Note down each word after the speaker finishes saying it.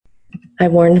I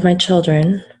warned my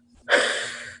children.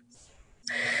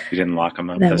 You didn't lock them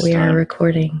up that this we time? Are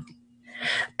recording.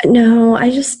 No,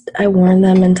 I warn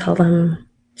them and tell them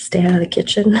stay out of the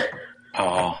kitchen.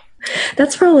 Oh.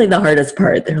 That's probably the hardest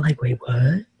part. They're like, wait,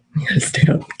 what? We gotta stay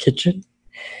out of the kitchen.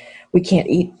 We can't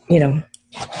eat, your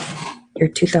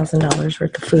 $2,000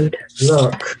 worth of food.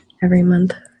 Look. Every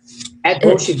month. That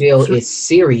grocery bill is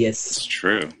serious. It's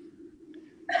true.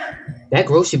 That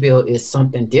grocery bill is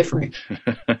something different.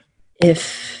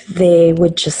 If they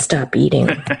would just stop eating.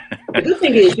 The good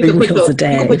thing is you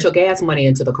can put your gas money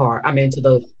into the car. Into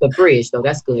the fridge, though.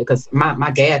 That's good because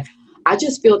my gas, I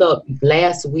just filled up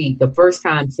last week, the first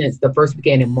time since the first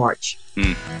weekend in March.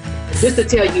 Just to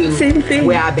tell you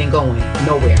where I've been going.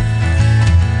 Nowhere.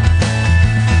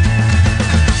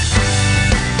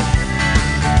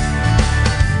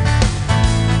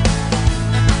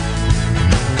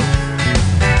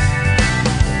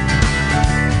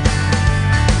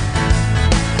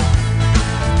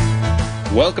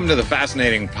 Welcome to the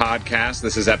Fascinating Podcast.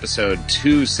 This is episode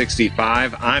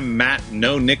 265. I'm Matt,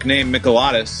 no nickname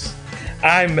Michelatis.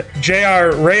 I'm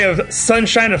JR, ray of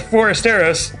sunshine of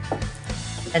Forasteros.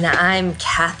 And I'm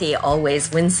Kathy, always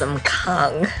winsome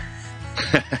Kung.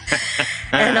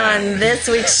 And on this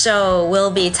week's show,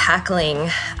 we'll be tackling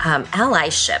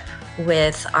Allyship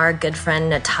with our good friend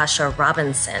Natasha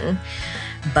Robinson.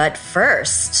 But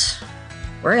first,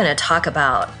 we're going to talk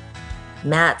about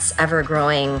Matt's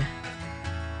ever-growing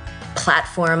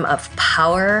platform of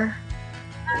power.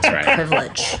 That's right.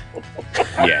 Privilege.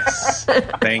 Yes.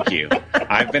 Thank you.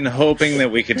 I've been hoping that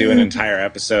we could do an entire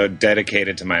episode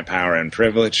dedicated to my power and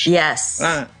privilege. Yes.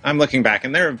 I'm looking back,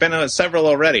 and there have been several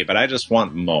already, but I just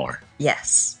want more.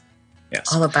 Yes.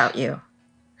 Yes. All about you.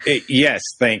 Yes,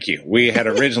 thank you. We had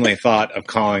originally thought of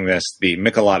calling this the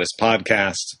Michelatis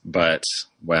Podcast, but,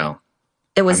 well,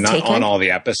 it was I'm not taken on all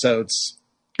the episodes.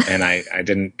 And I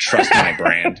didn't trust my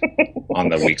brand on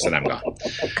the weeks that I'm gone.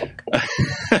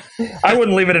 I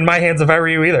wouldn't leave it in my hands if I were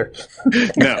you either.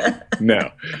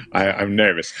 No. I'm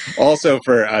nervous. Also,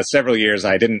 for several years,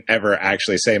 I didn't ever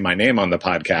actually say my name on the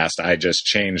podcast. I just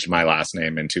changed my last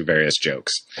name into various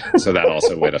jokes. So that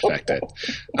also would affect it.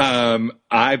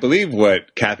 I believe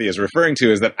what Kathy is referring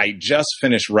to is that I just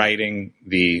finished writing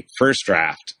the first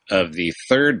draft of the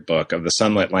third book of the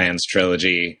Sunlit Lands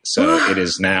trilogy. So it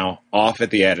is now off at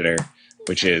the editor,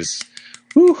 which is,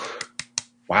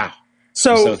 wow.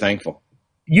 So, I'm so thankful.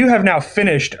 You have now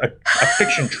finished a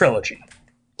fiction trilogy.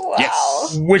 Wow.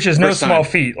 Yes. Which is no small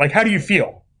feat. Like, how do you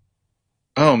feel?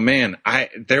 Oh, man.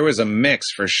 There was a mix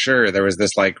for sure. There was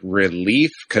this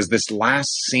relief because this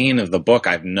last scene of the book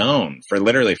I've known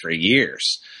for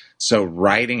years. So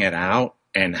writing it out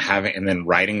and then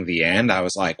writing the end, I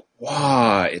was like,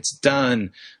 wow, it's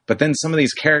done. But then some of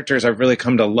these characters I've really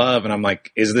come to love, and I'm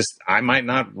like, I might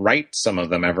not write some of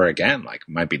them ever again. It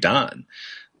might be done.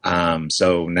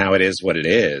 So now it is what it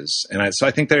is. And so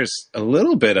I think there's a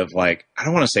little bit of I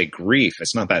don't want to say grief.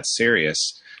 It's not that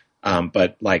serious.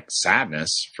 But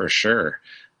sadness for sure.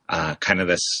 Kind of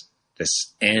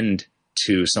this end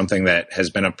to something that has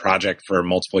been a project for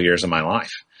multiple years of my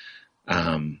life.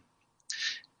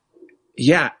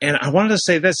 Yeah, and I wanted to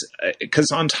say this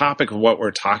because on topic of what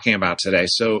we're talking about today.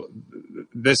 So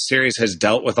this series has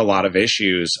dealt with a lot of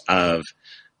issues of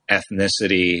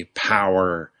ethnicity,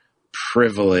 power,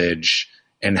 privilege,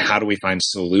 and how do we find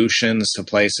solutions to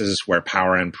places where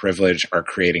power and privilege are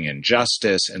creating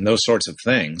injustice and those sorts of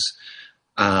things.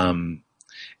 And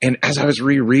as I was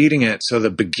rereading it, so the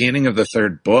beginning of the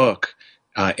third book,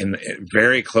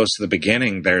 very close to the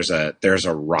beginning, there's a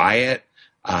riot.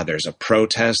 There's a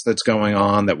protest that's going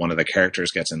on that one of the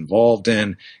characters gets involved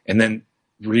in. And then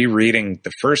rereading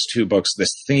the first two books,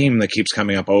 this theme that keeps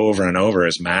coming up over and over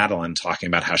is Madeline talking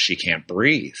about how she can't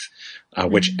breathe,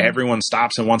 which everyone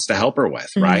stops and wants to help her with,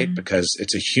 right? Because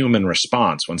it's a human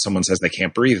response when someone says they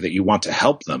can't breathe that you want to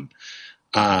help them.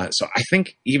 So I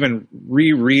think even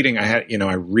rereading,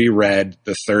 I reread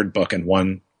the third book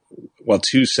in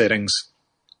two sittings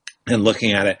and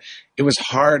looking at it, it was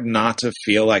hard not to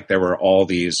feel like there were all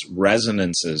these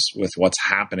resonances with what's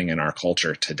happening in our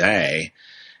culture today.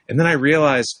 And then I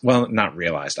realized,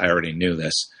 I already knew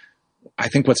this. I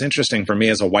think what's interesting for me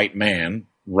as a white man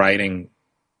writing,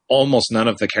 almost none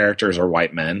of the characters are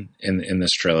white men in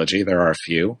this trilogy. There are a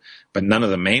few, but none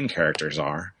of the main characters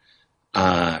are.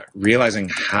 Realizing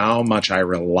how much I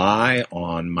rely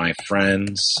on my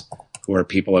friends who are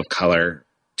people of color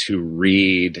to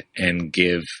read and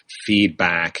give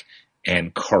feedback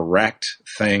and correct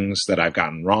things that I've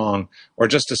gotten wrong, or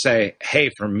just to say,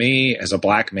 hey, for me as a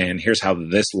black man, here's how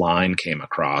this line came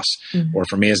across. Or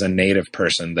for me as a Native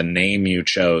person, the name you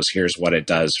chose, here's what it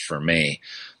does for me.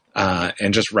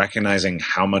 and just recognizing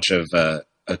how much of a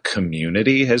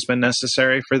community has been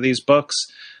necessary for these books,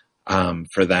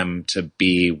 for them to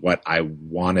be what I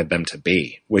wanted them to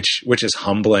be, which is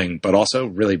humbling, but also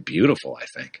really beautiful, I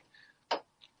think.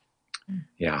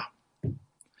 Yeah.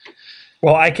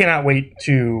 Well, I cannot wait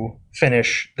to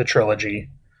finish the trilogy.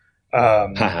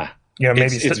 Maybe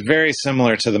it's very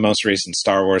similar to the most recent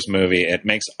Star Wars movie. It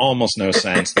makes almost no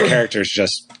sense. The characters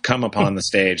just come upon the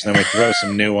stage, then we throw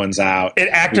some new ones out. It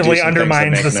actively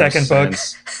undermines the second book.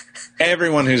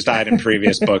 Everyone who's died in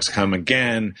previous books come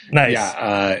again. Nice.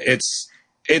 Yeah, it's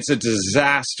a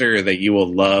disaster that you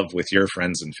will love with your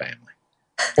friends and family.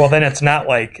 Well, then it's not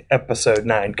like episode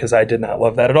 9, because I did not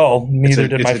love that at all. Neither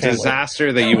did my family. It's a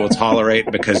disaster that you will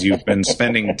tolerate because you've been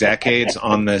spending decades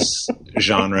on this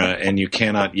genre and you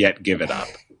cannot yet give it up.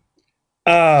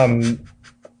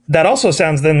 That also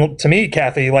sounds then to me,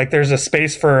 Kathy, like there's a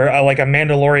space for like a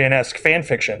Mandalorian-esque fan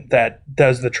fiction that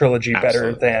does the trilogy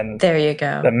better than there you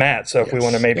go than Matt. So if we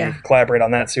want to maybe collaborate on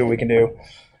that, see what we can do.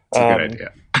 It's a good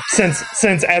idea.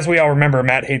 Since as we all remember,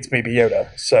 Matt hates Baby Yoda.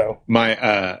 So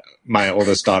my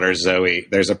oldest daughter Zoe,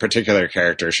 there's a particular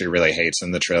character she really hates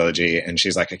in the trilogy, and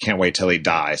she's like, I can't wait till he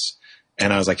dies.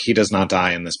 And I was like, he does not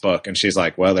die in this book. And she's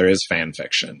like, well, there is fan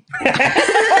fiction.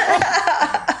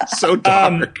 So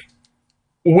dark.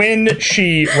 When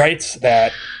she writes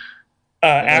that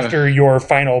after your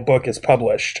final book is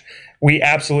published, we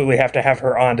absolutely have to have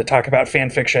her on to talk about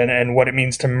fan fiction and what it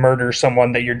means to murder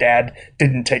someone that your dad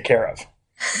didn't take care of.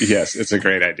 Yes, it's a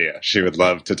great idea. She would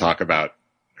love to talk about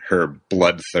her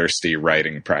bloodthirsty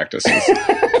writing practices.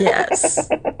 Yes.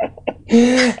 We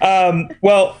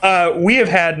have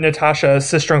had Natasha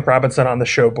Sistrunk Robinson on the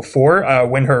show before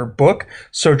when her book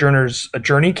Sojourner's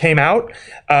Journey came out.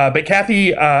 But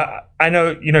Kathy, I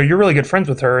know you're really good friends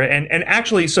with her, and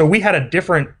actually, so we had a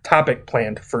different topic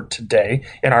planned for today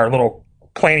in our little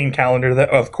planning calendar that,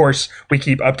 of course, we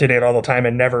keep up to date all the time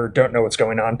and never don't know what's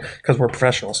going on because we're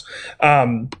professionals.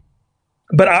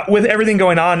 But with everything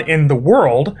going on in the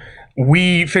world,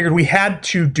 we figured we had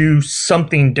to do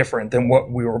something different than what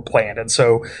we were planned. And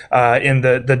so in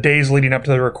the days leading up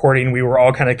to the recording, we were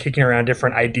all kind of kicking around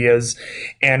different ideas.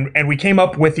 And we came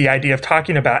up with the idea of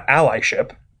talking about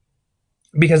allyship,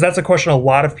 because that's a question a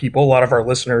lot of people, a lot of our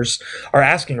listeners are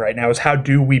asking right now, is how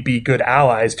do we be good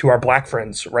allies to our Black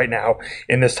friends right now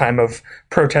in this time of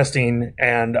protesting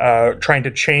and trying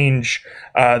to change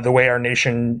the way our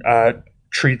nation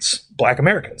treats Black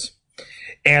Americans.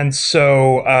 And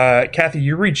so, Kathy,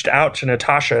 you reached out to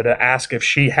Natasha to ask if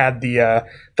she had the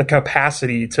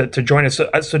capacity to join us.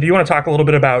 So do you want to talk a little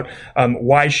bit about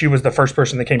why she was the first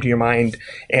person that came to your mind,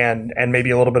 and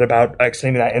maybe a little bit about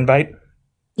extending that invite?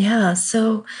 Yeah.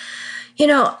 So,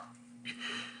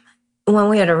 when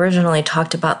we had originally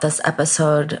talked about this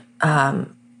episode,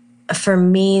 for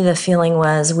me, the feeling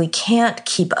was we can't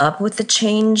keep up with the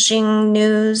changing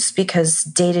news because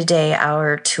day to day,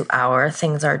 hour to hour,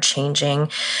 things are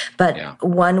changing. But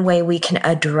one way we can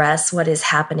address what is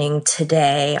happening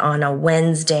today on a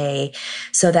Wednesday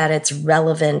so that it's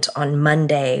relevant on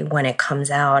Monday when it comes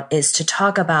out is to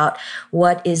talk about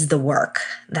what is the work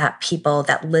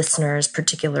that listeners,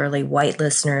 particularly white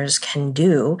listeners, can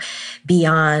do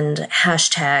beyond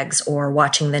hashtags or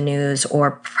watching the news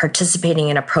or participating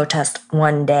in a protest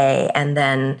one day and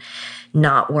then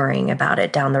not worrying about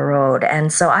it down the road.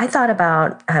 And so I thought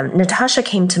about Natasha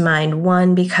came to mind,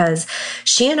 one, because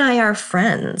she and I are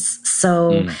friends.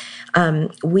 So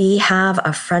we have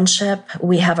a friendship,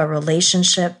 we have a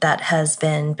relationship that has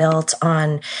been built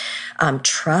on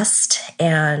trust.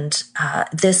 And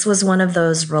this was one of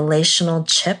those relational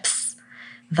chips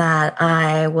that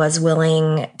I was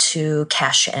willing to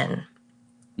cash in.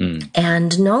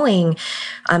 And knowing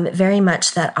very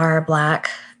much that our Black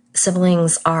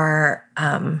siblings are,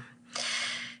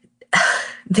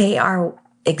 they are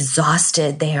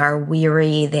exhausted, they are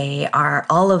weary, they are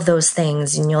all of those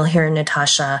things. And you'll hear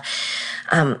Natasha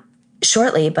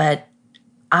shortly, but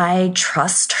I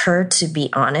trust her to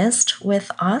be honest with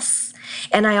us.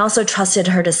 And I also trusted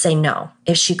her to say no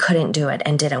if she couldn't do it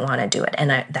and didn't want to do it.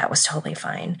 And that was totally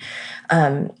fine.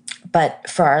 But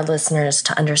for our listeners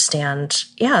to understand,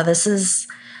 this is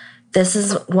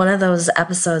one of those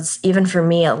episodes, even for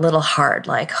me, a little hard.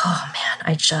 Like, oh man,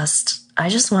 I just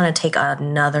want to take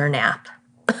another nap.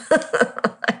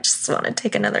 I just want to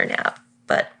take another nap.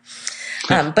 But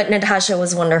Natasha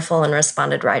was wonderful and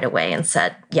responded right away and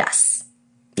said, yes.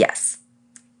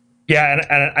 Yeah,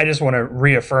 and I just want to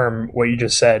reaffirm what you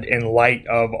just said. In light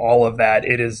of all of that,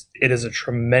 it is a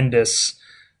tremendous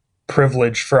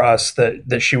privilege for us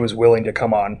that she was willing to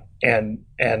come on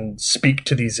and speak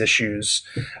to these issues,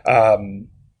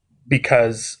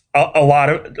 because a lot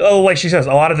of, like she says,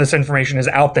 a lot of this information is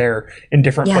out there in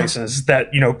different places that,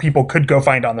 people could go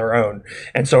find on their own.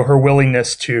 And so her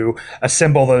willingness to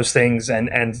assemble those things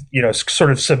and sort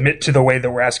of submit to the way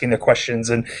that we're asking the questions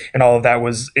and all of that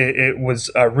was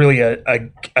really a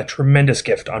tremendous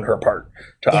gift on her part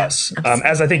to us,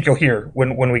 as I think you'll hear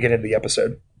when we get into the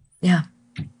episode. Yeah.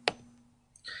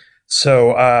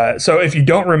 So if you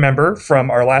don't remember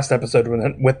from our last episode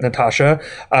with Natasha,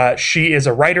 she is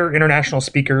a writer, international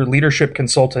speaker, leadership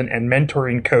consultant, and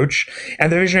mentoring coach, and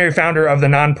the visionary founder of the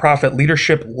nonprofit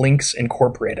Leadership Links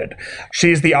Incorporated.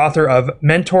 She is the author of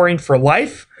Mentoring for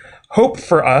Life, Hope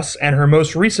for Us, and her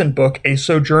most recent book, A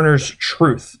Sojourner's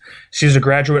Truth. She's a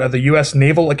graduate of the U.S.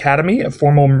 Naval Academy, a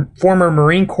former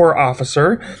Marine Corps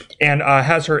officer, and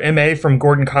has her MA from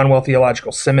Gordon Conwell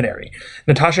Theological Seminary.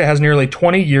 Natasha has nearly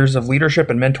 20 years of leadership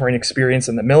and mentoring experience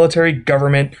in the military,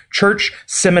 government, church,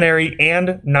 seminary,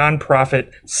 and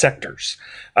nonprofit sectors.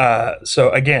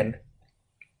 So again,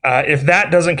 if that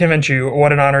doesn't convince you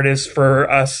what an honor it is for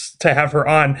us to have her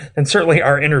on, then certainly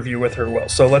our interview with her will.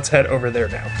 So let's head over there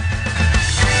now.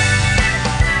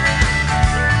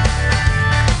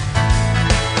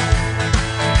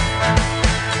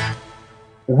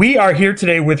 We are here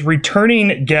today with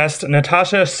returning guest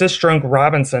Natasha Sistrunk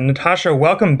Robinson. Natasha,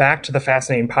 welcome back to the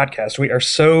Fascinating Podcast. We are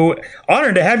so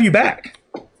honored to have you back.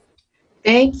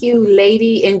 Thank you,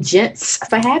 lady and gents,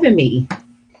 for having me.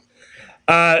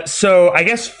 So I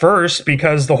guess first,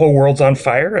 because the whole world's on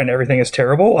fire and everything is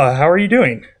terrible, how are you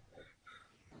doing?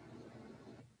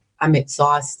 I'm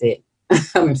exhausted.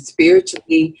 I'm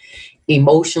spiritually,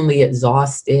 emotionally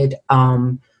exhausted.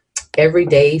 Every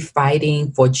day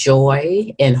fighting for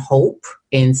joy and hope.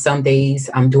 And some days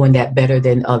I'm doing that better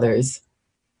than others.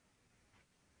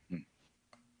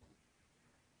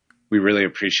 We really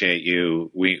appreciate you.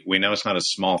 We know it's not a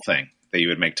small thing that you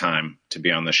would make time to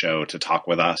be on the show, to talk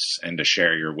with us and to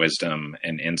share your wisdom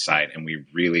and insight. And we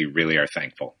really, really are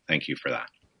thankful. Thank you for that.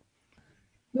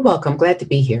 You're welcome. Glad to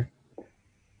be here.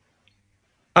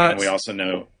 And we also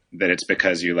know that it's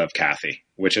because you love Kathy,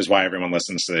 which is why everyone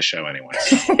listens to this show anyways.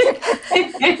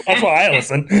 That's why I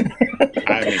listen.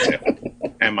 Me too.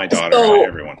 And my daughter,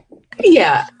 everyone.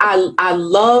 Yeah, I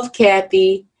love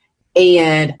Kathy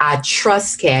and I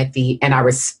trust Kathy and I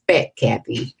respect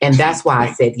Kathy. And that's why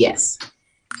I said yes.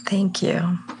 Thank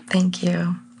you. Thank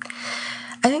you.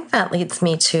 I think that leads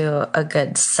me to a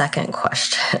good second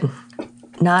question.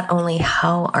 Not only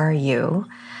how are you,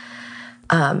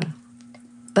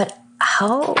 but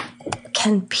how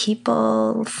can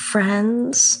people,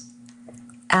 friends,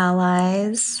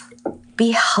 allies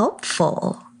be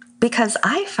helpful? Because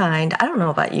I find, I don't know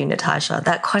about you, Natasha,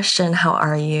 that question, how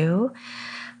are you?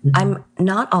 I'm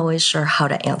not always sure how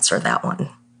to answer that one.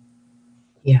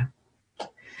 Yeah.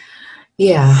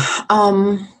 Yeah.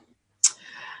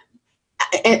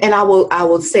 And I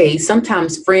will say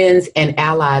sometimes friends and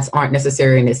allies aren't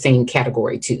necessarily in the same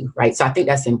category too, right? So I think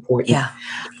that's important. Yeah.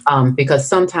 Because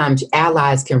sometimes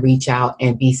allies can reach out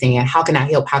and be saying, how can I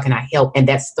help? How can I help? And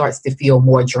that starts to feel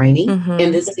more draining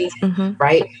in this season,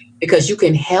 right? Because you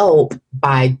can help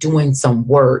by doing some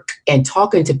work and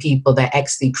talking to people that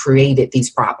actually created these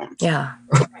problems. Yeah.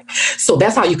 So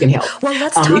that's how you can help. Well,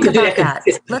 let's talk about that.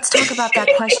 Let's talk about that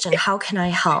question. How can I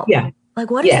help? Yeah.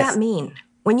 Like, what does that mean?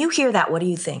 When you hear that, what do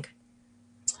you think?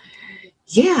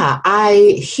 Yeah,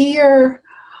 I hear,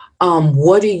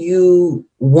 what do you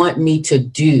want me to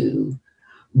do?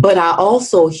 But I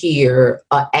also hear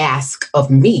an ask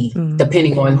of me,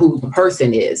 depending on who the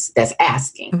person is that's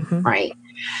asking, right?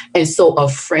 And so a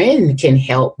friend can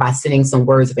help by sending some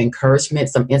words of encouragement,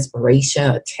 some inspiration,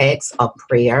 a text, a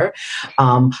prayer,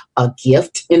 a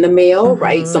gift in the mail,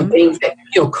 right? Some things that,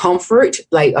 comfort,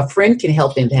 like a friend can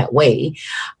help in that way.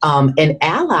 An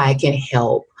ally can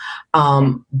help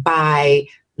by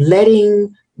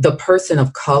letting the person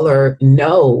of color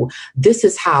know this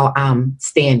is how I'm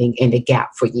standing in the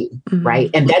gap for you, right?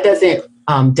 And that doesn't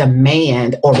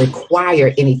demand or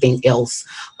require anything else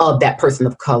of that person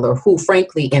of color who,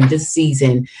 frankly, in this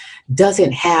season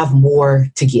doesn't have more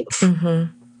to give.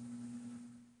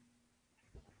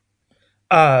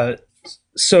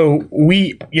 So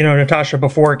we, Natasha,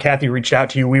 before Kathy reached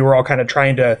out to you, we were all kind of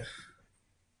trying to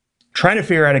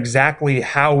figure out exactly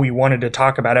how we wanted to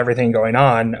talk about everything going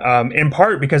on, in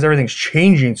part because everything's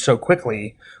changing so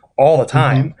quickly all the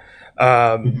time.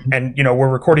 And, we're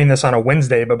recording this on a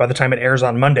Wednesday, but by the time it airs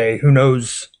on Monday, who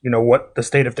knows, what the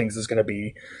state of things is going to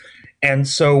be. And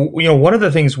so, one of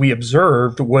the things we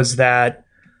observed was that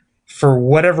for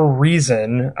whatever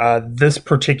reason, this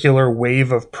particular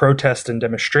wave of protest and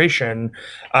demonstration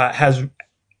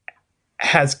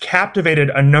has captivated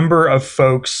a number of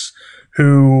folks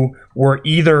who were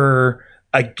either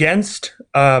against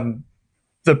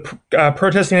the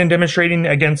protesting and demonstrating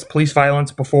against police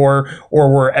violence before,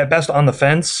 or were at best on the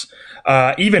fence.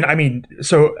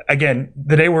 So again,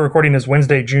 the day we're recording is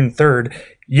Wednesday, June 3rd.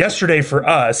 Yesterday for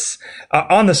us,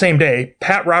 on the same day,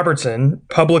 Pat Robertson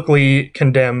publicly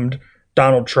condemned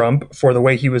Donald Trump for the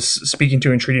way he was speaking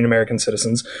to and treating American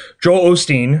citizens. Joel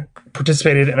Osteen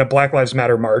participated in a Black Lives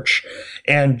Matter march,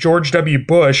 and George W.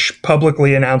 Bush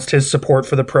publicly announced his support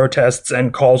for the protests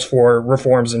and calls for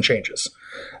reforms and changes,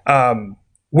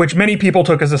 which many people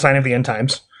took as a sign of the end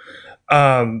times.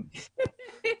 But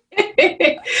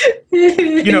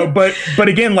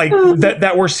again, like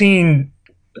that we're seeing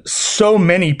so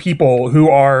many people who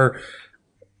are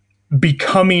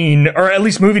becoming, or at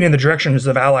least moving in the directions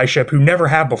of allyship, who never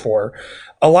have before.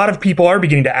 A lot of people are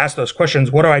beginning to ask those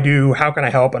questions. What do I do? How can I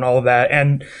help? And all of that.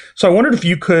 And so I wondered if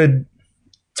you could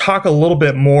talk a little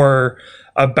bit more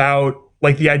about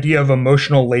like the idea of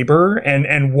emotional labor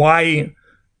and why,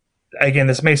 again,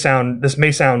 this may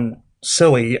sound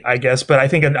silly, I guess, but I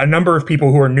think a number of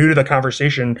people who are new to the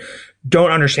conversation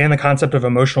don't understand the concept of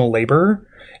emotional labor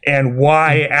and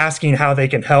why asking how they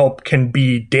can help can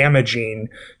be damaging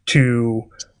to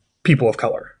people of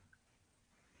color.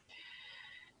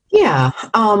 Yeah.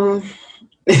 I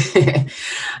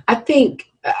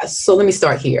think, so let me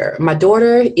start here. My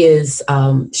daughter is,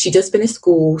 she just finished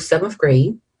school, 7th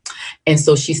grade. And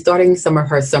so she's starting some of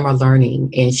her summer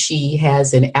learning, and she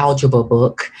has an algebra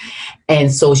book.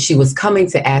 And so she was coming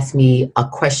to ask me a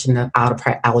question out of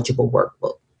her algebra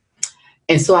workbook.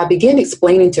 And so I began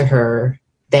explaining to her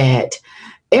that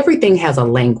everything has a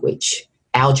language.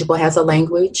 Algebra has a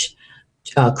language.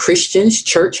 Christians,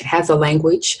 church has a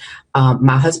language.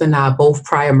 My husband and I are both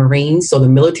prior Marines, so the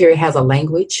military has a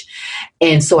language.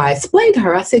 And so I explained to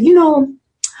her, I said,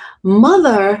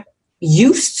 Mother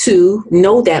used to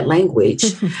know that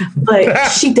language, but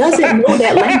she doesn't know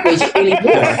that language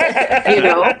anymore.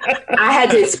 I had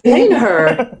to explain to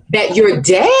her that your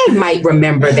dad might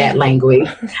remember that language.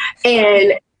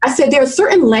 And I said, there are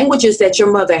certain languages that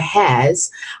your mother has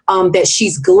that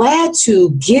she's glad to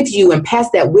give you and pass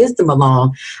that wisdom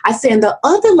along. I said, and the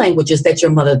other languages that your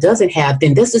mother doesn't have,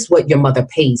 then this is what your mother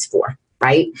pays for.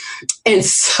 Right. And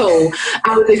so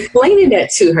I was explaining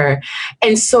that to her.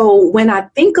 And so when I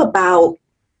think about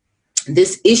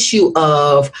this issue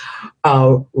of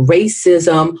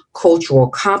racism, cultural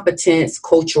competence,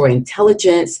 cultural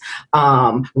intelligence,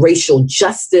 racial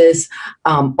justice,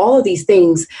 all of these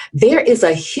things, there is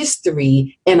a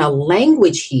history and a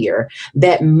language here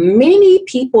that many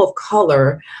people of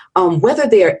color, whether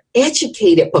they're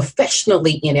educated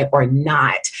professionally in it or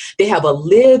not, they have a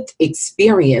lived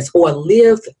experience or a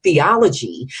lived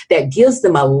theology that gives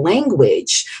them a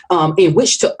language in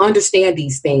which to understand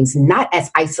these things, not as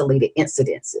isolated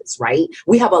incidences, right?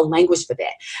 We have a language for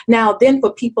that. Now, then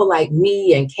for people like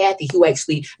me and Kathy, who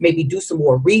actually maybe do some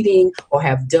more reading or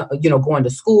have done, going to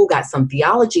school, got some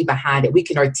theology behind it, we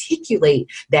can articulate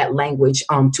that language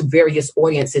to various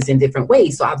audiences in different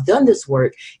ways. So I've done this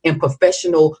work in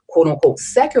professional, quote unquote,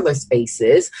 secular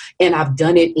spaces, and I've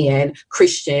done it in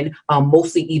Christian,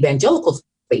 mostly evangelical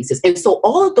spaces. And so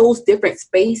all of those different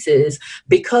spaces,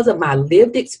 because of my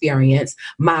lived experience,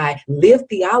 my lived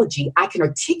theology, I can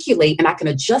articulate and I can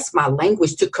adjust my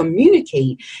language to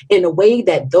communicate in a way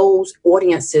that those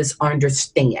audiences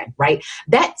understand, right?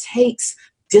 That takes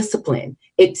discipline.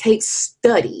 It takes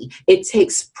study. It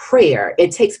takes prayer.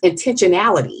 It takes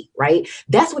intentionality, right?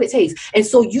 That's what it takes. And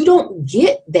so you don't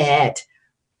get that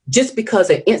just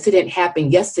because an incident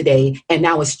happened yesterday and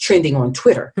now it's trending on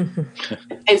Twitter.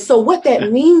 And so what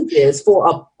that means is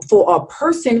for a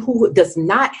person who does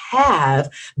not have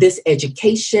this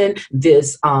education,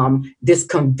 this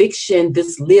conviction,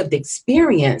 this lived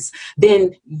experience,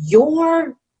 then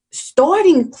your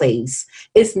starting place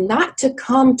is not to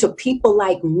come to people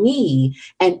like me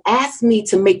and ask me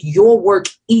to make your work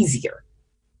easier.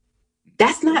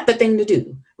 That's not the thing to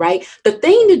do. Right? The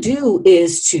thing to do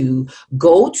is to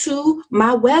go to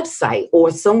my website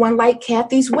or someone like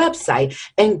Kathy's website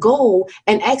and go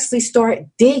and actually start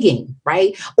digging,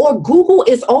 right? Or Google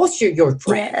is also your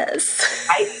friend. Yes.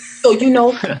 Right? So,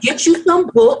 get you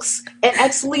some books and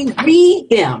actually read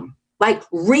them. Like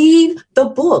read the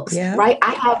books, right?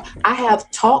 I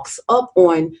have talks up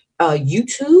on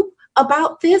YouTube.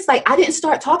 about this? Like, I didn't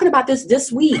start talking about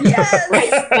this week. Yes. Right?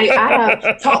 Like, I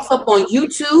have talks up on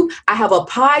YouTube. I have a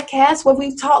podcast where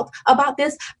we've talked about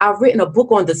this. I've written a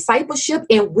book on discipleship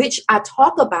in which I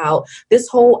talk about this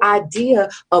whole idea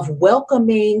of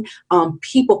welcoming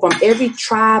people from every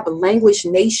tribe, language,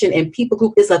 nation, and people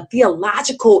group is a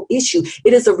theological issue.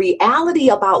 It is a reality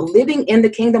about living in the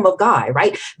kingdom of God,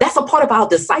 right? That's a part of our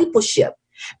discipleship.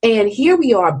 And here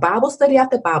we are, Bible study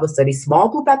after Bible study, small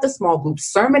group after small group,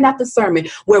 sermon after sermon,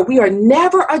 where we are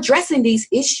never addressing these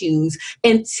issues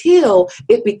until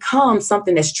it becomes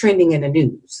something that's trending in the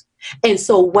news. And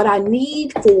so what I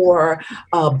need for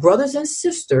brothers and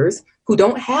sisters who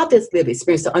don't have this lived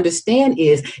experience to understand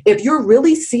is, if you're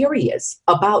really serious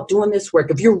about doing this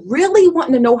work, if you're really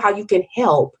wanting to know how you can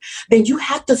help, then you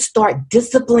have to start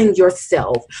disciplining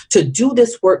yourself to do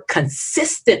this work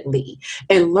consistently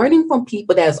and learning from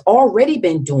people that has already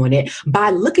been doing it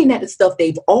by looking at the stuff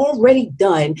they've already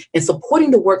done and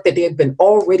supporting the work that they've been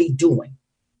already doing.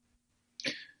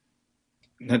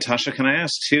 Natasha, can I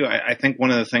ask too? I think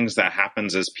one of the things that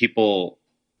happens is people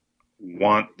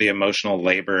want the emotional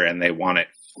labor and they want it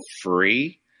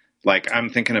free. Like,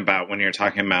 I'm thinking about when you're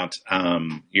talking about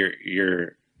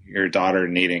your daughter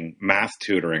needing math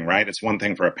tutoring, right? It's one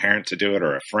thing for a parent to do it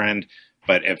or a friend,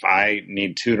 but if I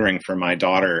need tutoring for my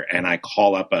daughter and I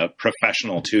call up a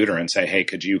professional tutor and say, hey,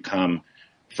 could you come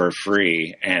for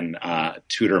free and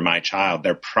tutor my child?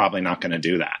 They're probably not going to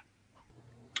do that.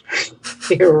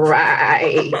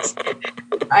 Right.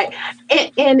 Right.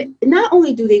 And not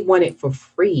only do they want it for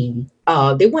free,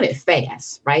 they want it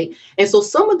fast, right? And so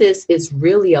some of this is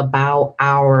really about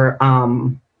our,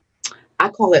 I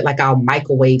call it like our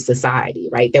microwave society,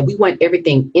 right? That we want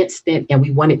everything instant and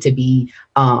we want it to be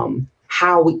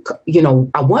how we,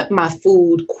 I want my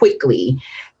food quickly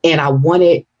and I want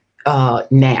it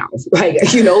now, right?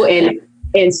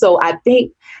 And so I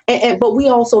think, but we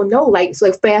also know, like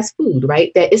fast food,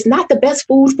 right? That it's not the best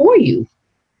food for you,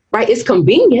 right? It's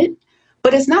convenient,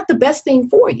 but it's not the best thing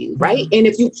for you, right? And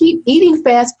if you keep eating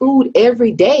fast food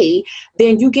every day,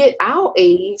 then you get our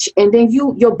age and then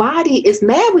your body is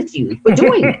mad with you for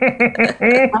doing it.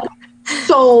 Right?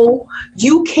 So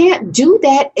you can't do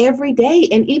that every day.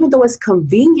 And even though it's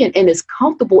convenient and it's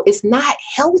comfortable, it's not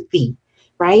healthy,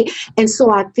 right? And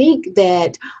so I think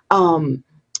that,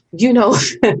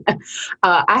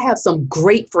 I have some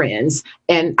great friends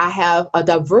and I have a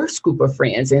diverse group of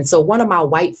friends. And so one of my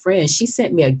white friends, she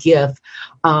sent me a gift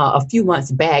a few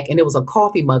months back and it was a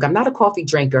coffee mug. I'm not a coffee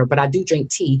drinker, but I do drink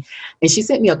tea. And she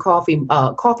sent me a coffee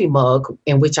mug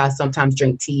in which I sometimes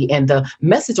drink tea. And the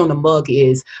message on the mug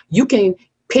is, you can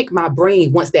pick my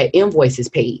brain once that invoice is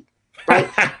paid. Right.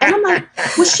 And I'm like,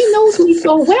 well, she knows me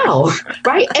so well.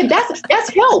 Right. And that's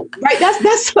help. Right.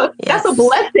 That's a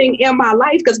blessing in my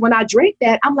life. Because when I drink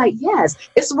that, I'm like, yes,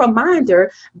 it's a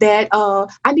reminder that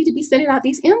I need to be sending out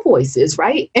these invoices.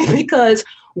 Right. And because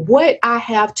what I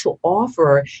have to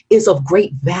offer is of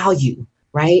great value.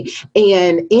 Right.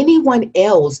 And anyone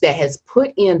else that has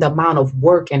put in the amount of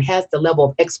work and has the level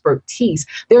of expertise,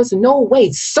 there's no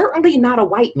way, certainly not a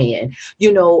white man,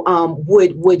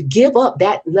 would give up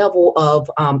that level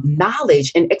of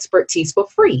knowledge and expertise for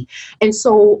free. And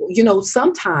so,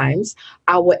 sometimes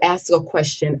I would ask a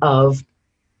question of,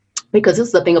 because this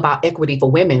is the thing about equity for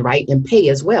women, right, and pay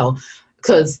as well.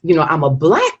 Because, I'm a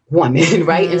Black woman,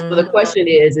 right? Mm-hmm. And so the question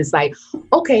is, it's like,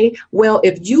 okay, well,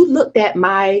 if you looked at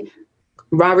my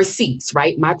receipts,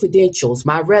 right? My credentials,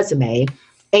 my resume,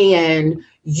 and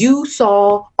you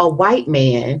saw a white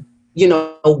man,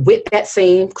 with that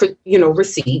same,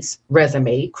 receipts,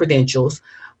 resume, credentials,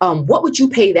 what would you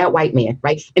pay that white man,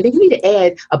 right? And then you need to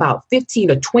add about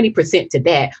 15 or 20% to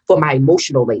that for my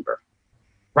emotional labor,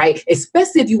 right?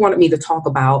 Especially if you wanted me to talk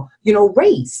about,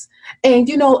 race. And,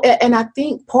 and I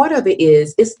think part of it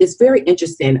is, it's very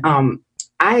interesting. I'm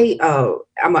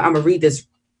gonna read this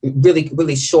really,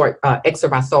 really short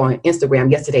excerpt I saw on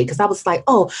Instagram yesterday, because I was like,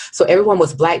 oh, so everyone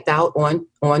was blacked out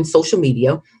on social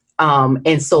media.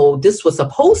 And so this was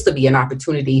supposed to be an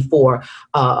opportunity for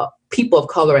people of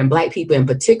color and Black people in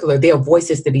particular, their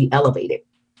voices to be elevated.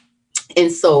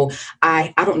 And so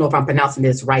I don't know if I'm pronouncing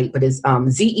this right, but it's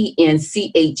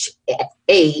Zenchanangel.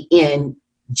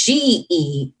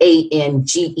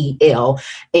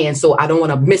 And so I don't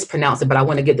want to mispronounce it, but I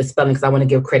want to give the spelling because I want to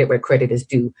give credit where credit is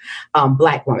due.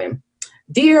 Black woman.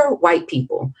 Dear white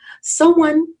people,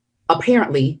 someone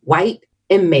apparently white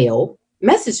and male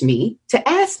messaged me to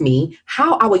ask me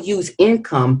how I would use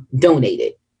income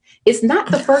donated. It's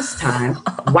not the first time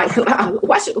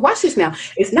watch this now.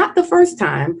 It's not the first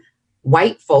time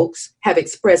white folks have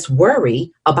expressed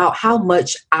worry about how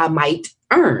much I might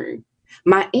earn.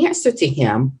 My answer to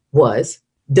him was,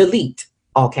 delete,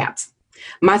 all caps.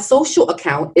 My social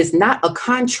account is not a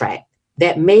contract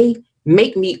that may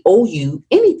make me owe you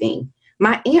anything.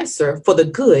 My answer for the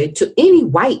good to any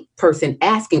white person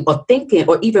asking or thinking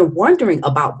or even wondering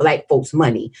about Black folks'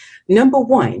 money. Number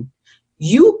one,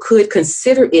 you could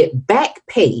consider it back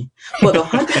pay for the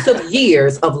hundreds of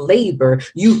years of labor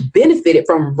you've benefited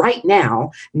from right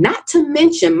now, not to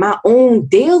mention my own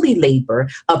daily labor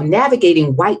of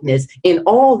navigating whiteness in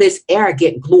all this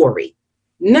arrogant glory.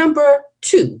 Number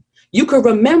two, you could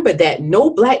remember that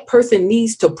no Black person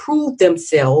needs to prove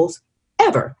themselves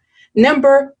ever.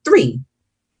 Number three,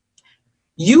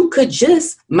 you could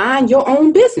just mind your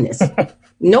own business.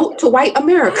 Note to white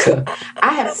America,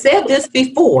 I have said this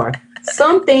before.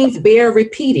 Some things bear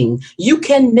repeating. You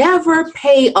can never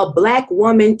pay a Black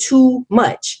woman too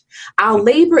much. Our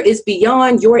labor is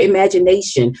beyond your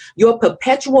imagination. Your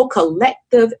perpetual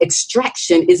collective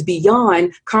extraction is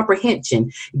beyond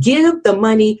comprehension. Give the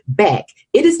money back.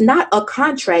 It is not a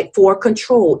contract for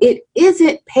control. It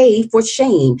isn't pay for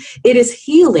shame. It is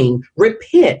healing,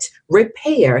 repent,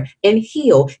 repair, and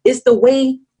heal. It's the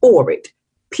way forward,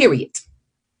 period.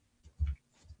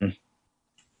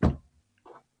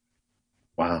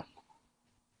 Wow.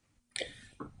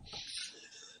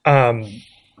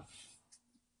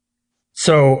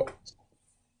 So,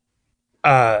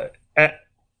 at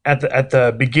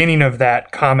the beginning of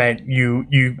that comment,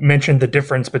 you mentioned the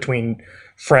difference between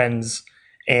friends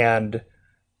and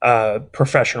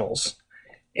professionals,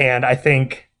 and I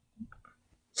think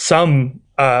some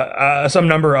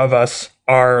number of us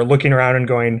are looking around and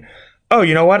going, oh,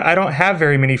 you know what? I don't have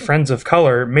very many friends of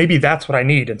color. Maybe that's what I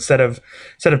need instead of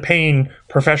paying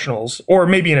professionals, or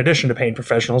maybe in addition to paying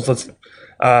professionals.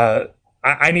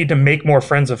 I need to make more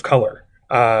friends of color.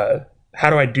 How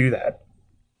do I do that?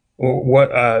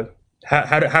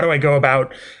 How do I go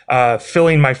about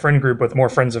filling my friend group with more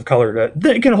friends of color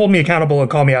that can hold me accountable and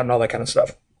call me out and all that kind of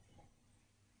stuff?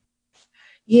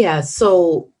 Yeah.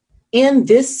 So in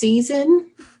this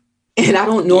season, and I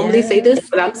don't normally say this,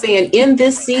 but I'm saying in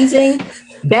this season,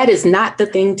 that is not the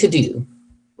thing to do,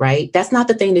 right? That's not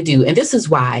the thing to do. And this is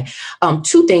why.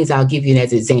 Two things I'll give you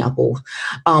as example.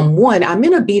 One, I'm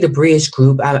in a Be the Bridge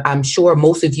group. I'm sure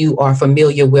most of you are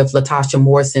familiar with Latasha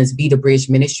Morrison's Be the Bridge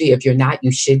ministry. If you're not,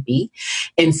 you should be.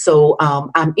 And so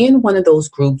I'm in one of those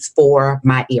groups for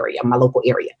my area, my local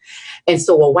area. And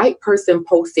so a white person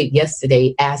posted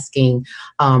yesterday asking,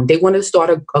 they wanted to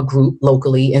start a group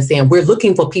locally and saying, we're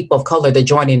looking for people of color to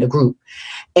join in the group.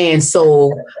 And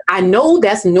so I know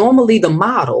that's normally the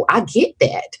model. I get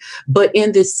that. But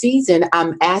in this season,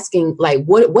 I'm asking, like,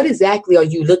 what exactly are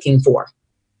you looking for?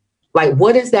 Like,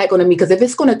 what is that going to mean? Because if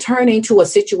it's going to turn into a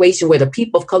situation where the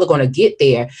people of color are going to get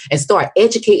there and start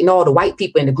educating all the white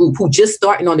people in the group who just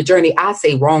starting on the journey, I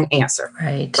say wrong answer.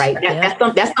 Right.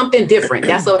 That's something different.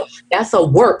 That's a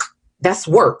work. That's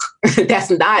work. That's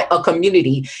not a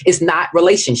community. It's not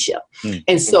relationship.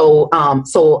 And so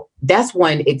that's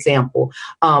one example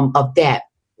of that.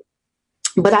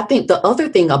 But I think the other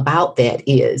thing about that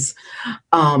is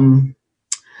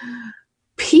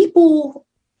people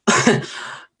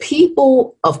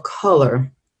of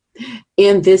color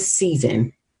in this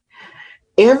season,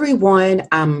 everyone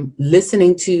I'm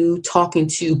listening to, talking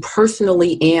to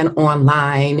personally and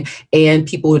online, and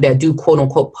people that do quote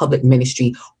unquote public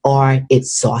ministry are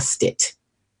exhausted,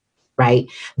 right?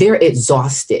 They're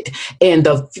exhausted. And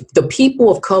the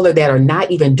people of color that are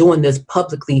not even doing this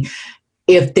publicly,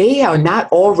 if they are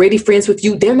not already friends with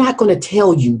you, they're not going to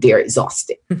tell you they're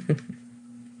exhausted.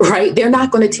 Right? They're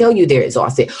not going to tell you they're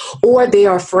exhausted, or they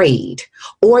are afraid,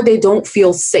 or they don't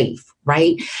feel safe.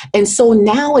 Right? And so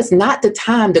now is not the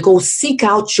time to go seek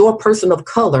out your person of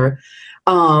color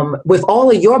with all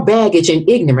of your baggage and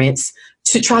ignorance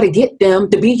to try to get them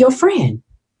to be your friend.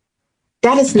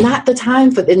 That is not the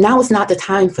time for that. Now is not the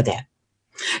time for that.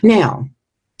 Now,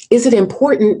 is it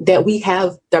important that we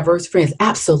have diverse friends?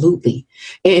 Absolutely.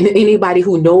 And anybody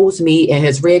who knows me and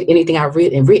has read anything I've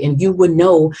written, you would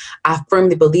know I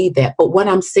firmly believe that. But what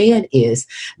I'm saying is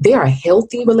there are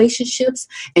healthy relationships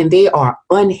and there are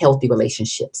unhealthy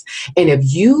relationships. And if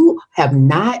you have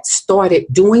not started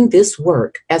doing this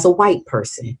work as a white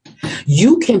person,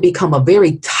 you can become a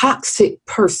very toxic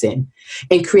person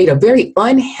and create a very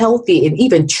unhealthy and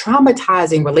even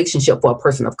traumatizing relationship for a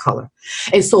person of color.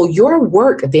 And so your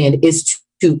work then is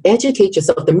to educate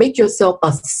yourself, to make yourself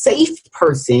a safe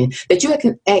person that you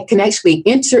can actually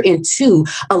enter into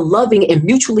a loving and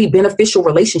mutually beneficial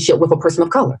relationship with a person of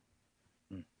color.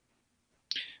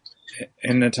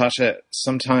 And Natasha,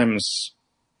 sometimes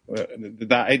the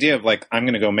idea of like, I'm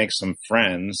going to go make some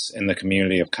friends in the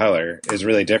community of color is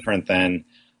really different than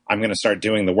I'm going to start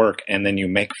doing the work. And then you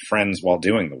make friends while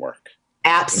doing the work.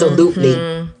 Absolutely.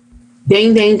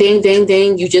 Ding, ding, ding, ding,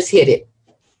 ding. You just hit it.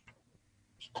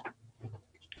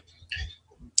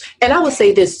 And I would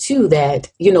say this too,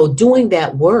 that, doing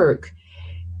that work,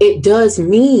 it does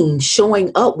mean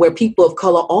showing up where people of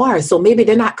color are. So maybe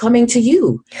they're not coming to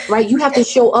you, right? You have to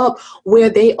show up where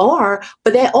they are,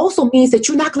 but that also means that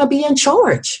you're not going to be in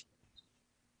charge,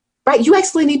 right? You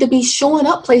actually need to be showing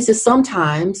up places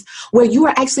sometimes where you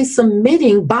are actually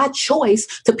submitting by choice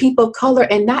to people of color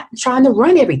and not trying to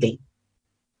run everything.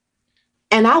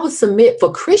 And I would submit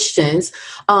for Christians,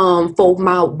 for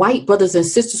my white brothers and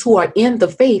sisters who are in the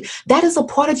faith, that is a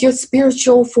part of your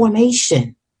spiritual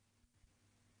formation.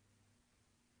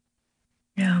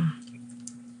 Yeah.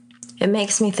 It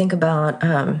makes me think about,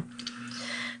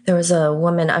 there was a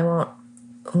woman,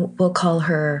 we'll call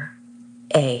her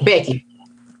A. Becky.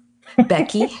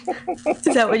 Becky?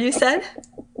 Is that what you said?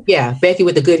 Yeah, Becky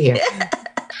with the good hair.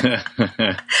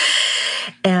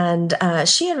 And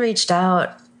she had reached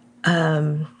out,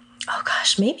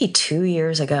 maybe 2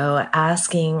 years ago,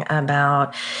 asking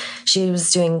about, she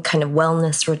was doing kind of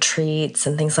wellness retreats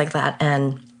and things like that,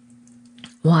 and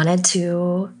wanted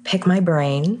to pick my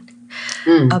brain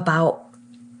about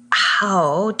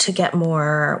how to get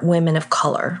more women of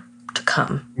color to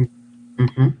come.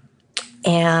 Mm-hmm.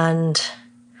 And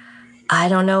I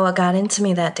don't know what got into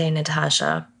me that day,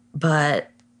 Natasha, but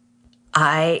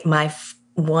my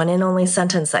one and only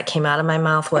sentence that came out of my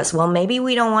mouth was, well, maybe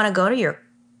we don't want to go to your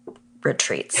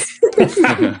retreats.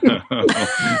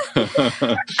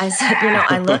 I said,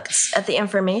 I looked at the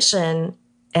information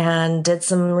and did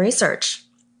some research.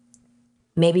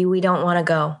 Maybe we don't want to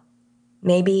go.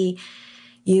 Maybe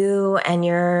you and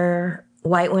your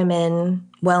white women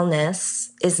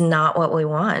wellness is not what we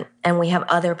want, and we have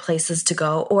other places to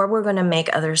go, or we're going to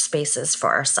make other spaces for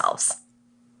ourselves.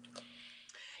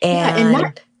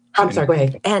 I'm sorry, go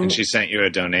ahead. And she sent you a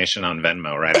donation on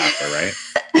Venmo right after, right?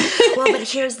 Well, but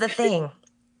here's the thing.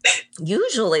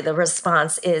 Usually the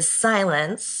response is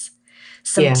silence,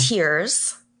 some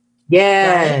tears.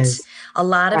 Yes. Right? A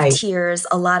lot of tears,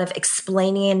 a lot of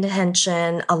explaining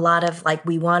intention, a lot of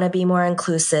we want to be more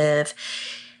inclusive.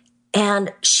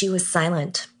 And she was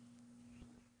silent.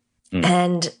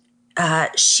 And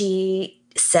she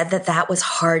said that was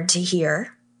hard to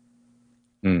hear.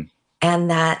 And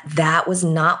that was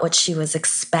not what she was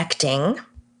expecting.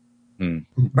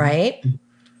 Right?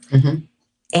 Mm-hmm.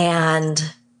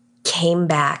 And came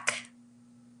back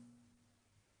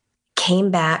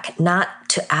not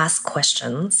to ask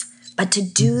questions, but to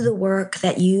do the work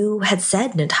that you had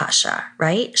said, Natasha,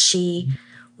 right? She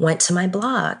went to my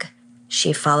blog.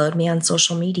 She followed me on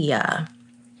social media.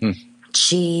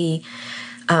 She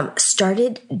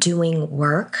started doing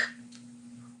work,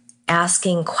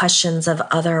 asking questions of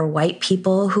other white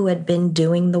people who had been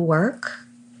doing the work.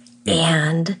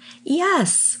 And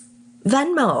yes,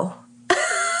 Venmo.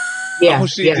 Yeah.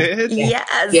 She did?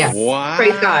 Yes. Yeah. Wow.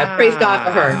 Praise God. Praise God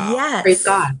for her. Yes. Praise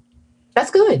God. That's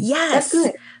good. Yes. That's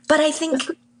good. But I think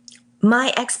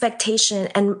my expectation,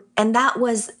 and that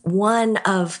was one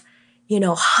of,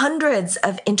 hundreds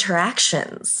of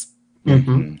interactions.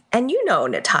 Mm-hmm. And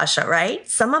Natasha, right?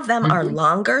 Some of them are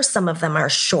longer, some of them are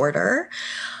shorter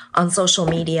on social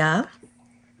media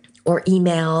or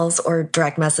emails or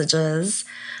direct messages,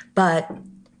 but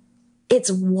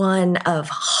it's one of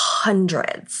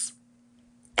hundreds.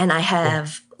 And I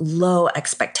have low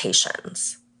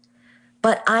expectations.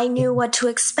 But I knew what to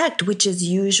expect, which is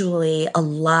usually a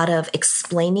lot of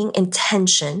explaining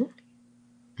intention.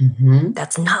 Mm-hmm.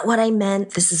 That's not what I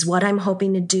meant. This is what I'm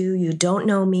hoping to do. You don't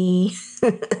know me.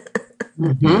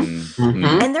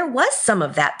 And there was some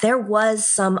of that.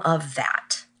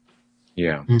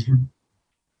 Yeah.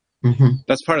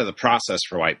 That's part of the process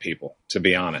for white people, to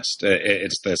be honest.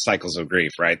 It's the cycles of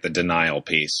grief, right? The denial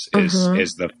piece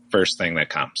is the first thing that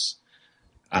comes.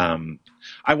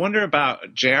 I wonder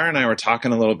about, JR and I were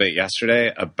talking a little bit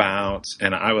yesterday about,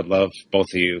 and I would love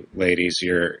both of you ladies,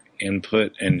 your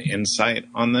input and insight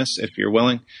on this, if you're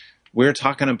willing. We're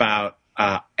talking about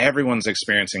everyone's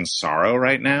experiencing sorrow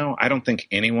right now. I don't think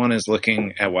anyone is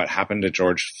looking at what happened to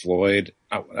George Floyd.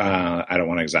 I don't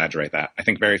want to exaggerate that. I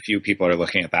think very few people are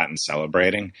looking at that and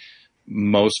celebrating.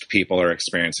 Most people are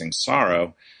experiencing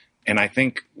sorrow. And I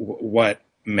think what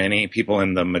many people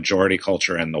in the majority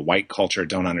culture and the white culture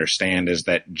don't understand is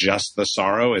that just the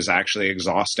sorrow is actually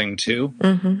exhausting too.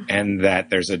 And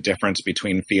that there's a difference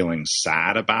between feeling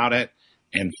sad about it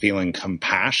and feeling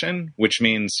compassion, which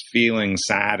means feeling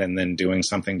sad and then doing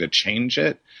something to change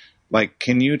it.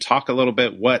 Can you talk a little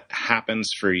bit what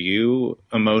happens for you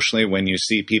emotionally when you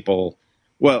see people?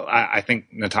 Well, I think,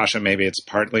 Natasha, maybe it's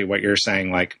partly what you're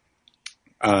saying,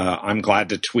 I'm glad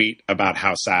to tweet about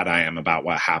how sad I am about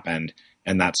what happened.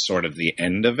 And that's sort of the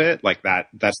end of it. Like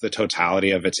that's the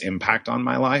totality of its impact on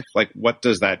my life. Like, what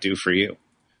does that do for you?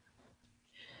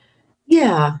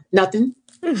 Yeah, nothing.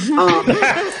 There you go.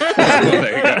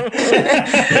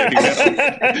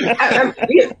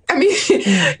 I mean,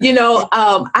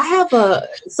 I have a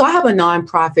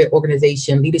nonprofit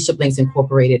organization, Leadership Links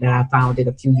Incorporated, that I founded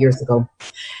a few years ago.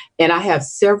 And I have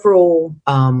several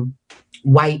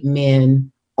white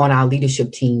men on our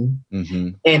leadership team.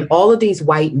 Mm-hmm. And all of these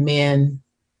white men,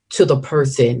 to the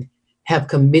person, have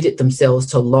committed themselves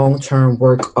to long-term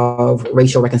work of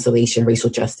racial reconciliation, racial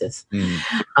justice.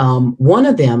 Mm. One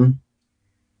of them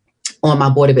on my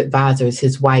board of advisors,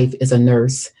 his wife is a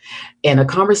nurse. And a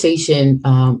conversation,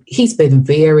 he's been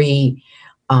very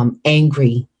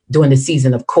angry during the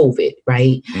season of COVID,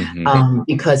 right? Mm-hmm.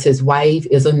 Because his wife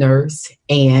is a nurse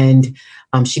and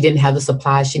she didn't have the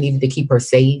supplies she needed to keep her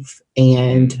safe.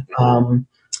 And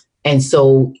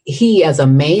so he, as a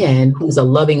man who's a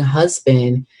loving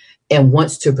husband and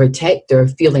wants to protect her,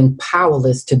 feeling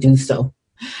powerless to do so.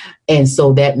 And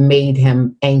so that made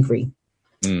him angry.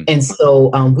 Mm. And so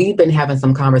we've been having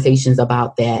some conversations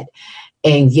about that.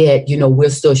 And yet, we're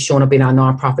still showing up in our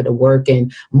nonprofit to work.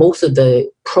 And most of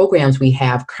the programs we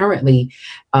have currently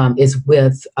is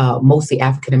with mostly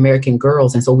African-American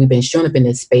girls. And so we've been showing up in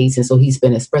this space. And so he's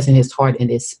been expressing his heart in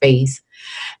this space.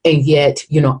 And yet,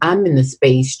 I'm in the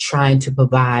space trying to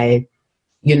provide,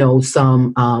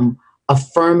 some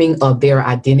affirming of their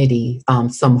identity,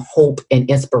 some hope and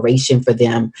inspiration for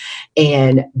them.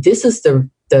 And this is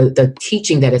the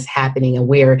teaching that is happening and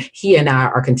where he and I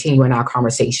are continuing our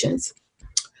conversations.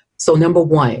 So number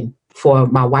one, for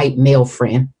my white male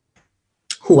friend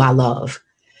who I love,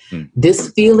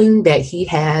 this feeling that he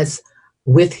has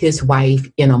with his wife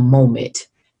in a moment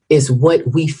is what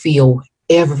we feel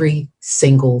every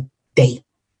single day.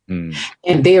 Mm.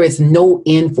 And there is no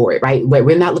end for it, right?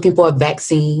 We're not looking for a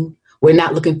vaccine. We're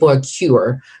not looking for a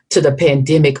cure to the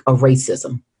pandemic of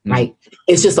racism. Right.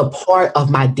 It's just a part of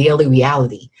my daily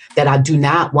reality that I do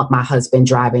not want my husband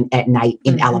driving at night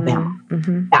in Alabama.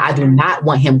 Mm-hmm. I do not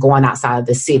want him going outside of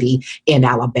the city in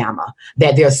Alabama,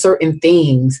 that there are certain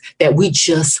things that we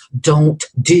just don't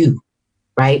do.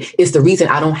 Right. It's the reason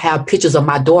I don't have pictures of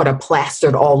my daughter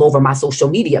plastered all over my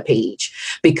social media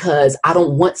page, because I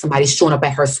don't want somebody showing up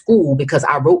at her school because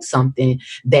I wrote something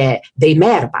that they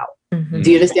mad about. Mm-hmm.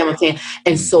 Do you understand what I'm saying?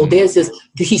 And so there's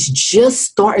he's just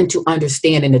starting to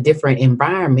understand in a different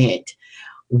environment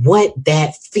what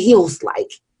that feels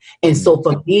like. And so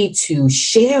for me to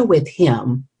share with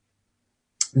him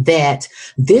that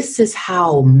this is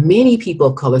how many people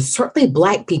of color, certainly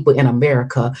Black people in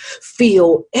America,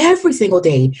 feel every single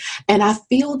day. And I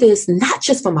feel this not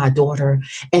just for my daughter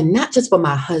and not just for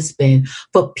my husband,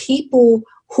 but people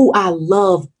who I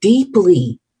love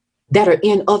deeply that are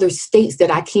in other states that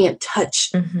I can't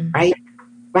touch, right?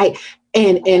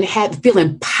 And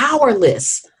feeling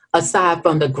powerless aside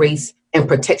from the grace and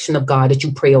protection of God that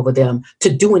you pray over them to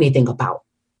do anything about,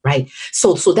 right?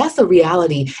 So that's the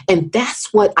reality. And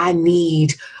that's what I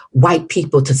need white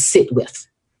people to sit with,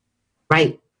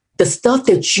 right? The stuff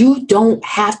that you don't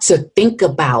have to think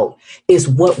about is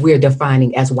what we're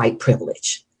defining as white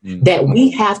privilege, that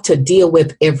we have to deal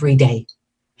with every day.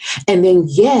 And then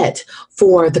yet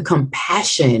for the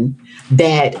compassion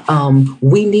that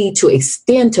we need to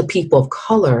extend to people of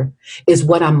color is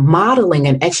what I'm modeling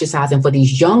and exercising for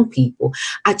these young people.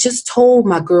 I just told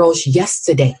my girls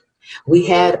yesterday, we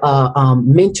had a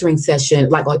mentoring session,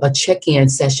 like a check-in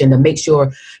session to make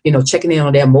sure, checking in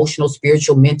on their emotional,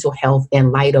 spiritual, mental health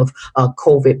in light of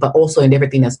COVID, but also in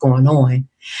everything that's going on.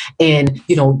 And,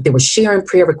 they were sharing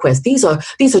prayer requests. These are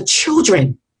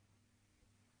children.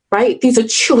 Right? These are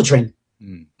children.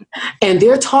 And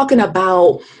they're talking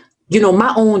about,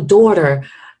 my own daughter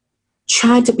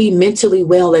trying to be mentally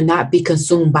well and not be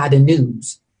consumed by the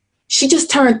news. She just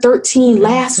turned 13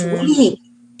 last week,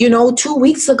 2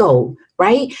 weeks ago.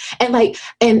 Right.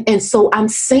 And so I'm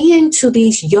saying to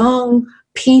these young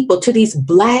people, to these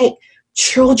Black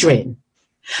children,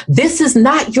 this is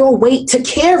not your weight to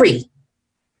carry.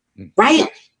 Right?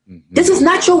 This is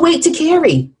not your weight to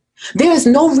carry. There is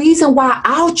no reason why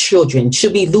our children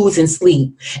should be losing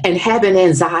sleep and having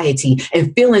anxiety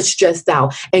and feeling stressed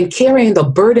out and carrying the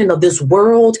burden of this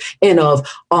world and of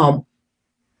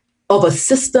a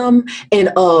system and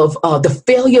of the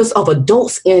failures of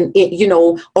adults in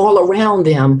all around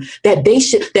them,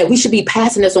 that we should be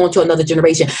passing this on to another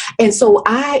generation. And so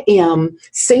I am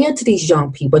saying to these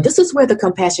young people, this is where the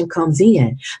compassion comes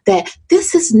in, that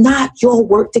this is not your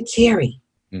work to carry,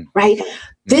 right?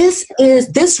 This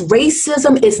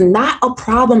racism is not a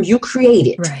problem you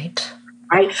created.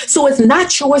 right? So it's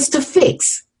not yours to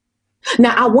fix.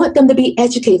 Now, I want them to be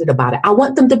educated about it. I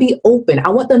want them to be open. I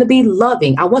want them to be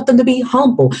loving. I want them to be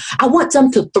humble. I want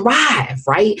them to thrive,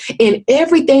 right? In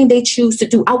everything they choose to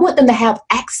do. I want them to have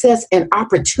access and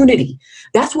opportunity.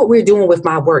 That's what we're doing with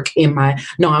my work in my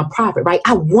nonprofit, right?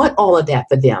 I want all of that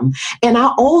for them. And I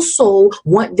also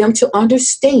want them to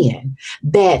understand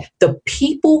that the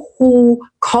people who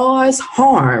cause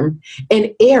harm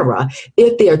and error,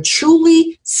 if they're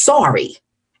truly sorry,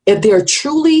 if they're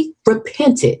truly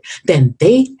repentant, then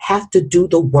they have to do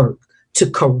the work to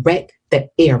correct the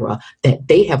error that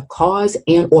they have caused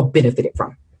and or benefited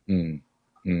from.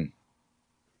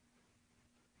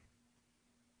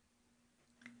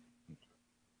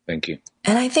 Thank you.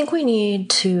 And I think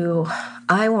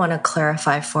I want to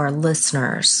clarify for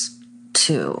listeners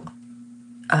too.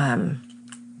 I'm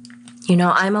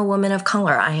a woman of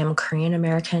color. I am Korean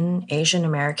American, Asian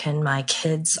American. My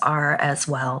kids are as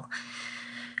well.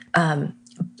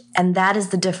 And that is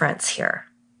the difference here,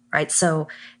 right? So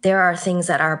there are things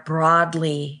that are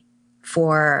broadly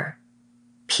for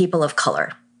people of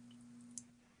color.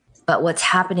 But what's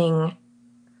happening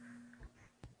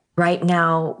right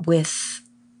now with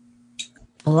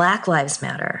Black Lives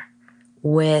Matter,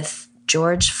 with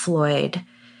George Floyd,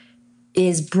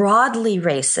 is broadly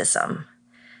racism.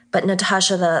 But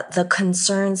Natasha, the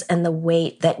concerns and the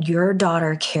weight that your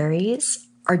daughter carries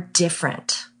are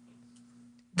different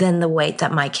than the weight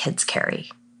that my kids carry.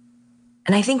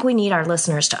 And I think we need our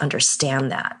listeners to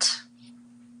understand that.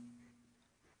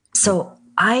 So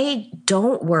I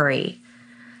don't worry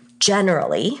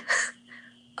generally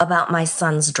about my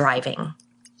son's driving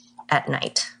at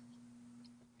night.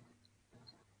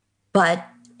 But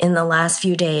in the last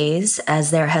few days,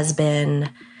 as there has been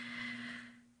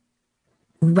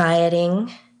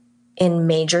rioting in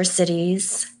major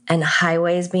cities and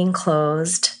highways being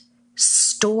closed,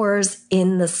 stores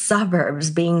in the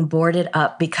suburbs being boarded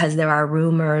up because there are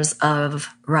rumors of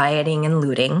rioting and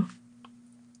looting,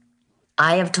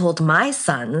 I have told my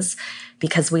sons,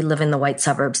 because we live in the white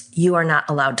suburbs, you are not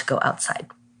allowed to go outside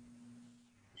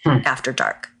after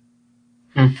dark.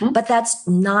 Mm-hmm. But that's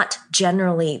not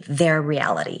generally their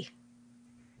reality.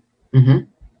 Mm-hmm.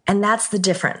 And that's the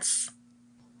difference.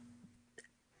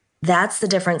 That's the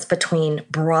difference between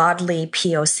broadly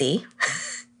POC,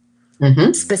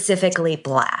 mm-hmm. specifically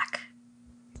Black.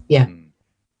 Yeah.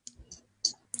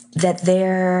 That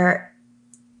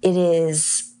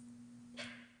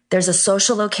there's a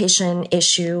social location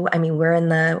issue. I mean, we're in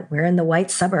the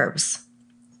white suburbs.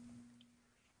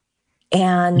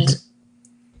 And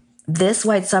this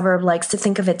white suburb likes to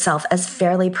think of itself as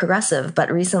fairly progressive,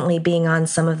 but recently being on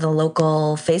some of the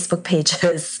local Facebook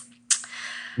pages,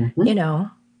 mm-hmm.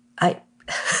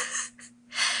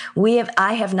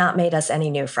 I have not made us any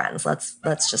new friends.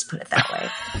 Let's just put it that way.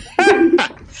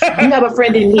 You have a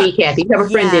friend in me, Kathy. You have a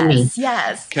friend in me.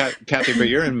 Yes. Kathy, but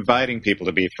you're inviting people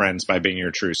to be friends by being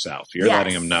your true self. You're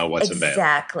letting them know what's available.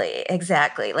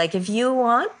 Exactly. Like, if you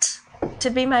want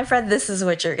to be my friend, this is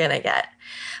what you're going to get.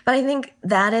 But I think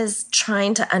that is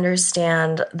trying to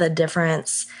understand the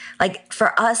difference. Like,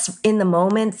 for us in the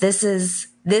moment, this is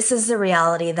the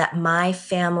reality that my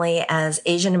family as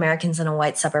Asian Americans in a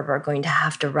white suburb are going to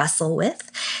have to wrestle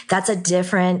with. That's a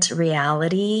different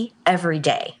reality every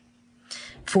day.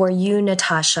 For you,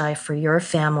 Natasha, for your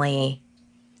family,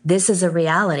 this is a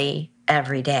reality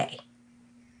every day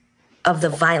of the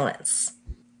violence.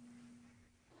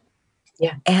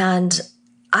 Yeah. And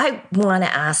I want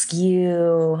to ask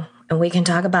you, and we can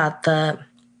talk about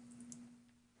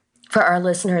for our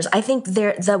listeners, I think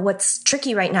what's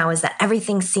tricky right now is that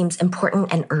everything seems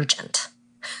important and urgent,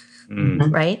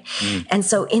 right? And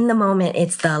so in the moment,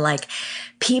 it's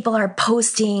people are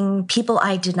posting, people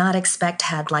I did not expect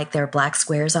had like their black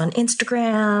squares on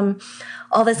Instagram,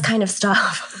 all this kind of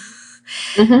stuff.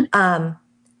 Mm-hmm.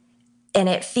 And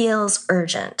it feels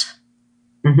urgent.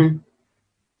 Mm-hmm.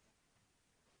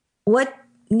 What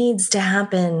needs to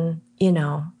happen,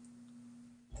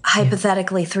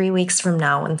 hypothetically 3 weeks from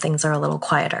now when things are a little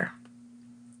quieter?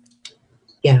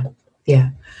 Yeah.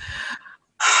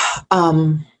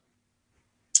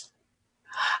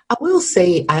 I will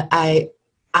say I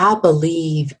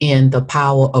believe in the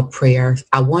power of prayer.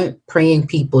 I want praying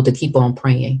people to keep on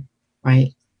praying,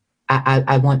 right?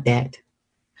 I want that.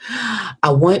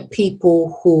 I want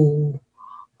people who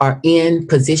are in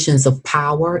positions of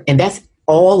power, and that's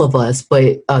all of us,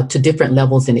 but to different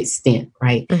levels and extent,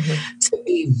 right? Mm-hmm. To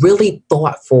be really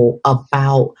thoughtful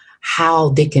about how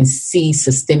they can see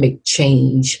systemic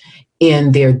change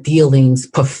in their dealings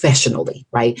professionally,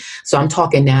 right? So I'm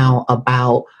talking now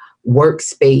about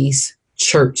workspace,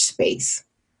 church space.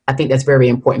 I think that's very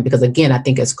important because, again, I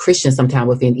think as Christians, sometimes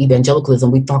within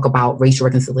evangelicalism, we talk about racial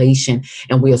reconciliation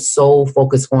and we are so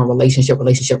focused on relationship.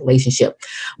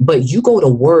 But you go to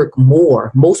work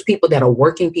more. Most people that are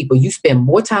working people, you spend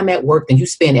more time at work than you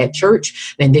spend at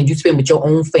church and then you spend with your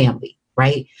own family.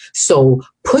 Right. So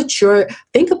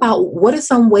think about what are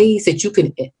some ways that you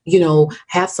can,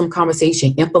 have some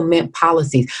conversation, implement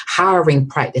policies, hiring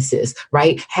practices,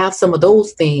 right? Have some of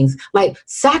those things like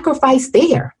sacrifice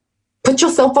there. Put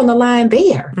yourself on the line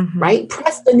there, right?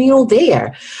 Press the needle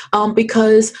there.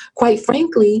 Because quite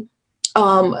frankly,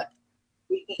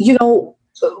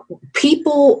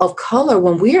 people of color,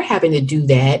 when we're having to do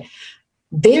that,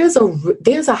 there's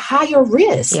a higher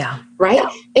risk, right?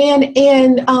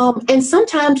 And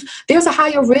sometimes there's a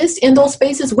higher risk in those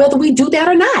spaces, whether we do that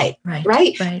or not,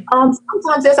 right?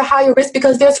 Sometimes there's a higher risk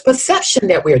because there's perception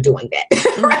that we're doing that,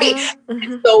 right?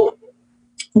 So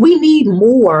we need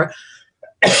more,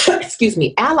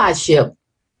 allyship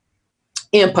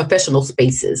in professional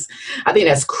spaces. I think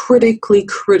that's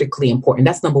critically important.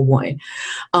 That's number one.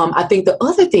 I think the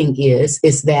other thing is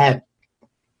that,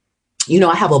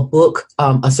 I have a book,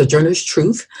 A Sojourner's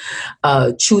Truth,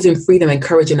 Choosing Freedom and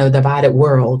Courage in a Divided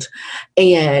World.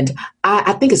 And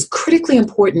I think it's critically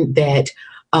important that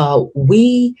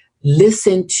we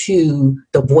listen to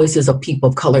the voices of people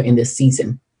of color in this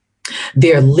season,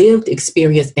 their lived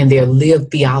experience and their lived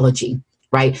theology.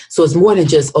 Right. So it's more than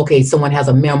just, okay, someone has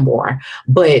a memoir.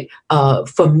 But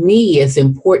for me, it's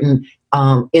important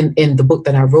in the book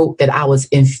that I wrote that I was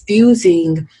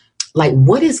infusing, like,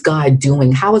 what is God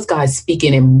doing? How is God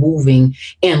speaking and moving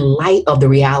in light of the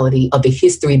reality of the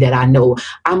history that I know?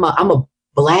 I'm a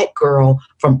Black girl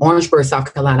from Orangeburg,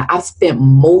 South Carolina. I've spent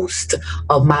most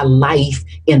of my life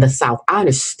in the South. I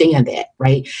understand that,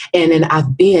 right? And then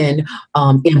I've been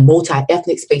in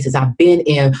multi-ethnic spaces. I've been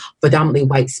in predominantly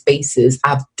white spaces.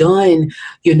 I've done,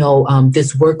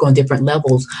 this work on different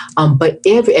levels. But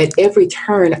at every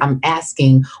turn, I'm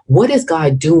asking, what is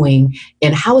God doing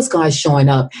and how is God showing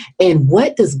up? And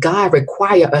what does God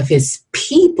require of his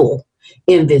people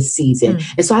in this season?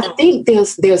 And so I think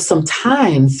there's some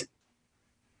times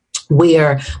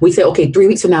where we say, okay, 3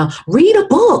 weeks from now, read a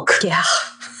book. Yeah.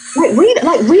 Read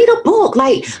a book.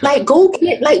 Like go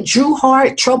get Drew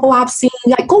Hart, Trouble I've Seen.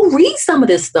 Like, go read some of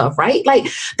this stuff, right? Like,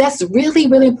 that's really,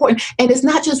 really important. And it's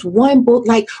not just one book.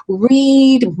 Like,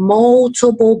 read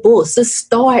multiple books. Just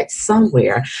start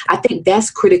somewhere. I think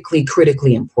that's critically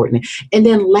important. And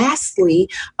then lastly,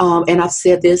 and I've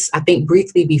said this, I think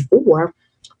briefly before,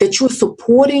 that you're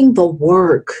supporting the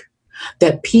work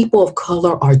that people of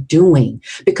color are doing,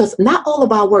 because not all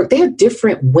of our work, there are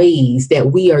different ways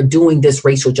that we are doing this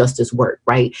racial justice work,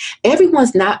 right?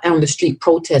 Everyone's not on the street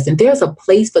protesting. There's a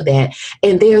place for that.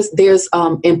 And there's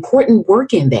important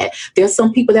work in that. There's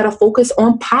some people that are focused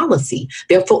on policy.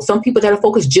 There are some people that are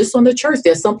focused just on the church.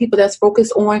 There's some people that's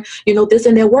focused on, this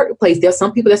in their workplace. There's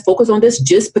some people that's focused on this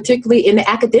just particularly in the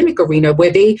academic arena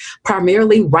where they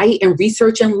primarily write and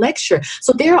research and lecture.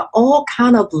 So there are all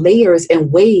kind of layers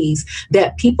and ways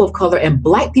that people of color and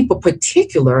Black people in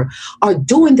particular are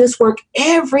doing this work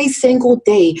every single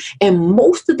day. And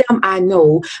most of them, I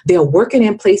know, they're working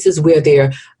in places where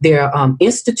their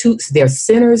institutes, their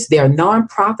centers, their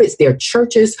nonprofits, their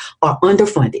churches are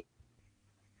underfunded.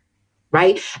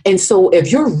 Right. And so if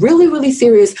you're really, really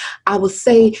serious, I would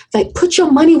say, like, put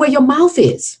your money where your mouth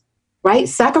is. Right?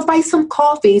 Sacrifice some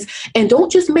coffees and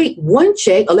don't just make one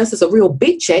check unless it's a real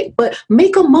big check, but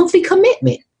make a monthly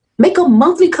commitment. Make a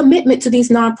monthly commitment to these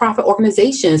nonprofit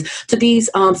organizations, to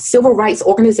these civil rights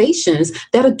organizations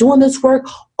that are doing this work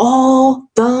all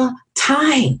the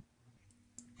time.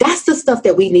 That's the stuff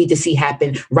that we need to see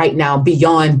happen right now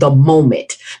beyond the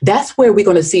moment. That's where we're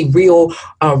going to see real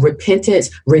repentance,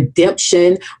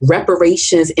 redemption,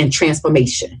 reparations, and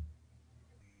transformation.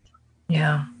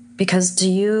 Yeah. Because do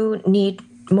you need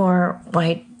more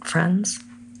white friends?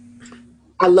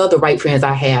 I love the white friends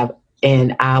I have.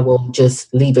 And I will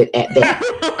just leave it at that.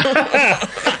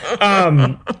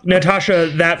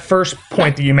 Natasha, that first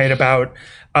point that you made about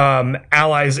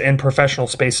allies in professional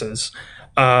spaces,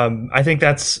 I think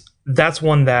that's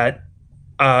one that,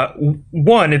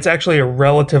 one, it's actually a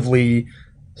relatively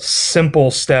simple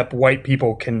step white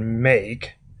people can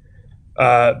make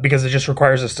because it just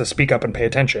requires us to speak up and pay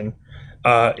attention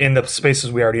in the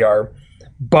spaces we already are.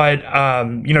 But,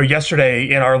 yesterday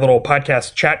in our little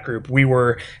podcast chat group, we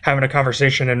were having a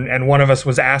conversation and one of us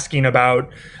was asking about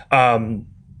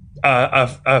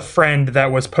a friend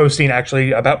that was posting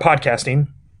actually about podcasting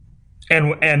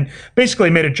and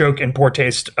basically made a joke in poor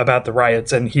taste about the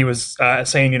riots. And he was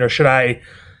saying, should I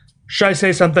should I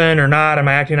say something or not? Am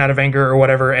I acting out of anger or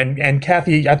whatever? And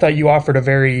Kathy, I thought you offered a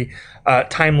very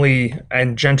timely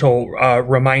and gentle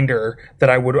reminder that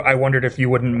I wondered if you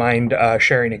wouldn't mind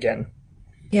sharing again.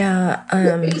 Yeah.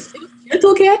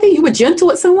 Gentle, Kathy? You were gentle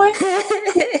with someone?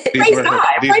 These were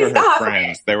her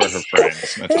friends. They were her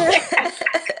friends.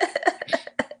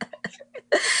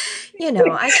 You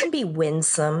know, I can be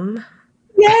winsome.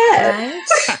 Yeah.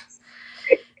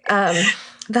 Right?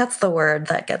 That's the word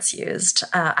that gets used.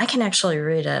 I can actually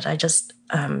read it. I just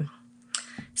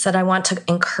said, I want to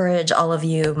encourage all of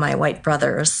you, my white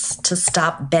brothers, to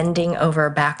stop bending over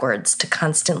backwards to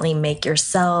constantly make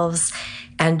yourselves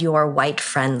and your white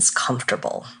friends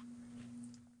comfortable.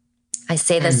 I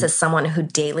say this as someone who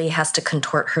daily has to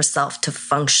contort herself to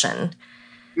function,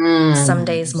 some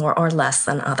days more or less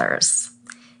than others,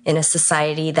 in a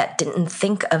society that didn't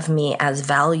think of me as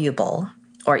valuable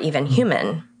or even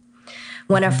human.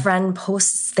 When a friend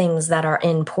posts things that are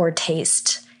in poor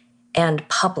taste and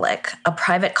public, a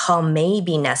private call may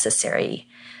be necessary,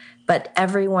 but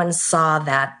everyone saw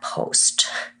that post.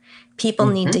 People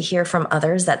need to hear from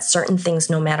others that certain things,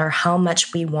 no matter how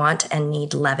much we want and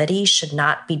need levity, should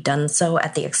not be done so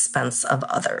at the expense of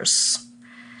others.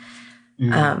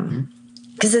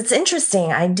 Because it's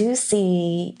interesting. I do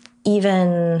see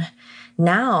even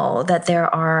now that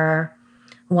there are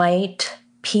white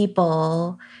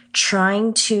people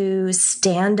trying to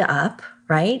stand up,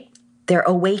 right? They're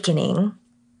awakening,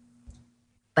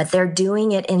 but they're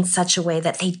doing it in such a way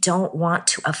that they don't want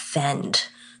to offend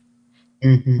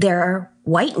their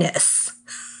whiteness.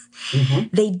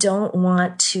 They don't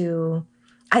want to.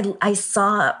 I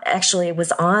saw, actually, it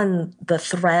was on the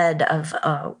thread of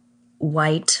a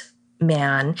white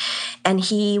man, and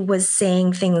he was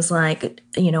saying things like,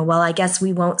 you know, well, I guess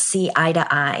we won't see eye to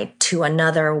eye to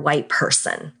another white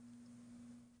person.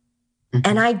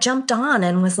 And I jumped on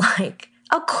and was like,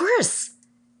 of course.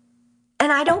 And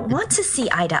I don't want to see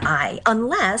eye to eye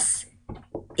unless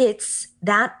it's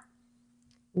that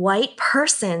white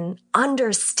person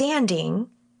understanding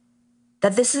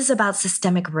that this is about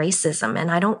systemic racism,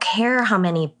 and I don't care how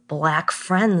many Black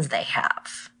friends they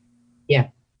have. Yeah.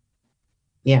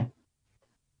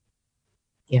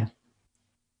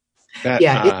 It's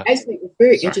actually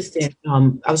very interesting.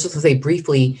 I was just going to say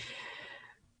briefly,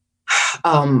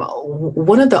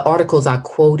 one of the articles I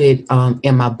quoted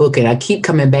in my book, and I keep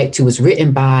coming back to, was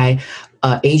written by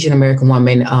an Asian American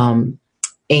woman,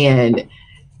 and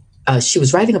she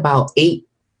was writing about 8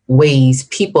 ways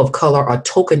people of color are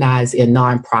tokenized in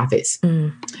nonprofits.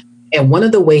 And one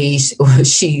of the ways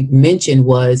she mentioned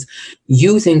was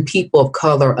using people of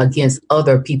color against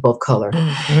other people of color.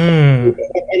 And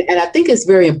I think it's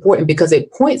very important because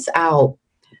it points out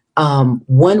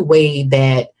one way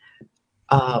that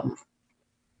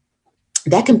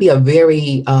that can be a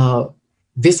very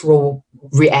visceral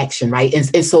reaction, right?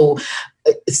 And so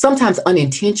sometimes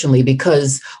unintentionally,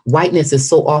 because whiteness is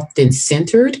so often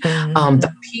centered,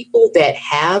 the people that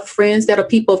have friends that are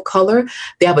people of color,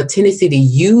 they have a tendency to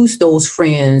use those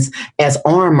friends as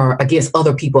armor against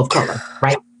other people of color,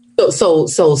 right? So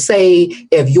say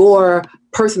if you're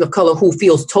person of color who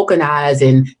feels tokenized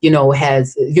and,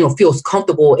 feels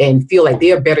comfortable and feel like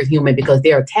they're a better human because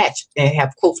they're attached and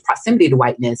have close proximity to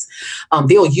whiteness,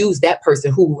 they'll use that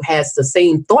person who has the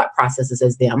same thought processes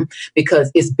as them because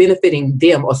it's benefiting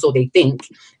them, or so they think,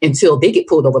 until they get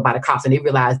pulled over by the cops and they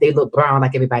realize they look brown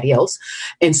like everybody else.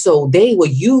 And so they will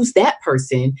use that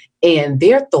person and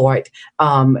their thought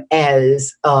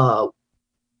as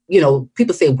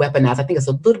people say weaponized. I think it's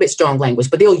a little bit strong language,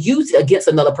 but they'll use it against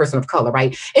another person of color,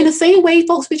 right? In the same way,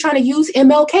 folks be trying to use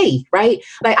MLK, right?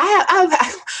 Like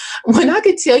when I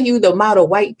could tell you the amount of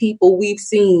white people we've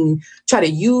seen try to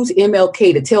use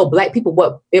MLK to tell Black people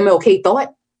what MLK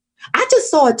thought. I just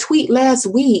saw a tweet last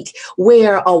week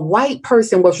where a white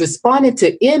person was responding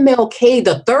to MLK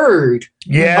the third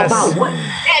about what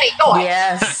Daddy thought.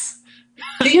 Yes.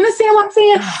 Do you understand what I'm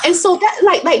saying? And so that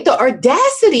like the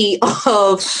audacity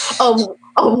of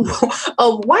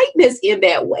whiteness in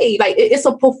that way, like it's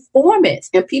a performance,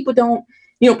 and people don't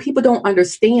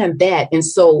understand that. And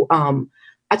so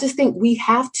I just think we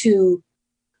have to,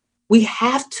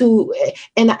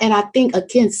 and I think,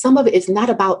 again, some of it is not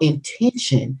about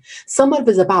intention. Some of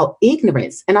it is about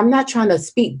ignorance. And I'm not trying to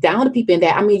speak down to people in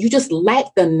that. I mean, you just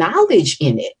lack the knowledge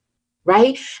in it.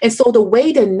 Right. And so the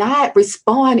way to not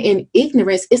respond in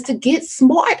ignorance is to get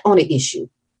smart on an issue.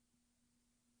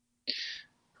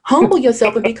 Humble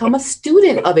yourself and become a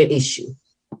student of an issue.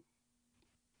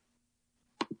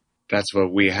 That's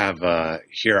what we have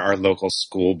here. Our local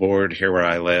school board here where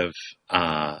I live,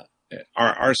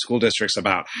 our school district's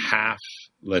about half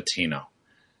Latino.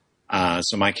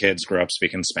 So my kids grew up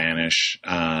speaking Spanish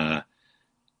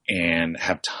and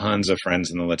have tons of friends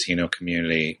in the Latino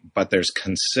community, but there's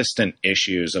consistent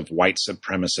issues of white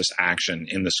supremacist action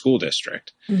in the school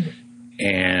district.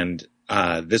 And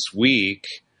this week,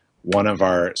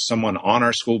 someone on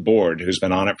our school board who's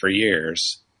been on it for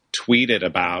years tweeted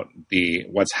about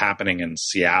what's happening in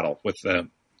Seattle with the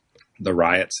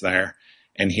riots there.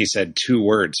 And he said 2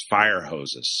 words, fire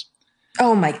hoses.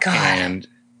 Oh my God. And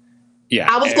yeah,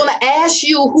 I was going to ask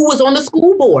you who was on the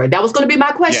school board. That was going to be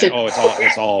my question. Yeah,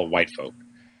 it's all white folk.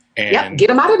 And yep, get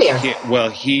him out of there.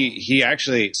 He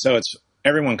actually,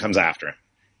 everyone comes after him.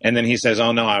 And then he says,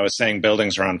 oh no, I was saying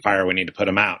buildings are on fire. We need to put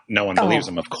them out. No one believes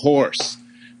him, of course.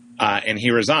 And he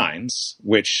resigns,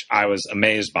 which I was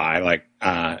amazed by. Like,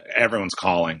 everyone's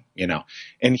calling,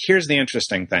 And here's the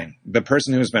interesting thing. The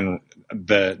person who's been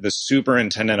the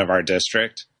superintendent of our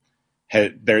district,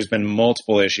 there's been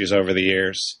multiple issues over the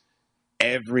years.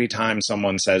 Every time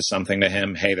someone says something to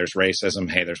him, hey, there's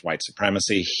racism, hey, there's white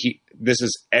supremacy,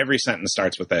 every sentence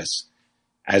starts with this.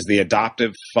 As the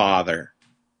adoptive father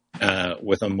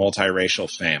with a multiracial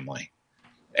family.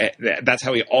 That's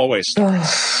how he always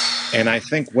starts. And I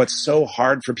think what's so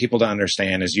hard for people to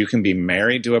understand is you can be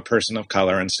married to a person of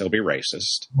color and still be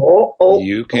racist.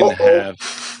 You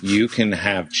can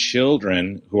have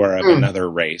children who are of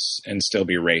another race and still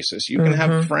be racist. You can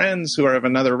have friends who are of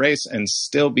another race and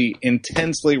still be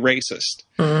intensely racist.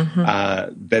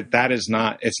 It's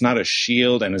not a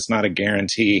shield and it's not a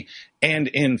guarantee. And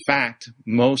in fact,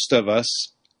 most of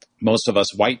us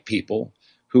white people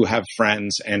who have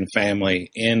friends and family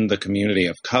in the community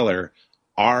of color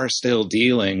are still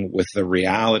dealing with the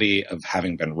reality of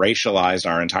having been racialized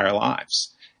our entire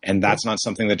lives. And that's not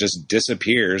something that just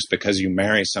disappears because you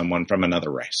marry someone from another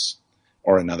race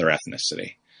or another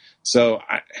ethnicity. So,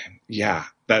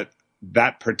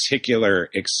 that particular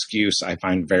excuse I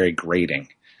find very grating.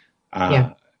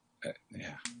 Anyway.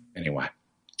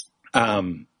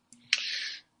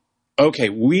 Okay,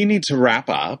 we need to wrap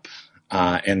up.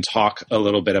 And talk a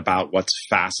little bit about what's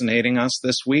fascinating us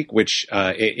this week, which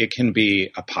it can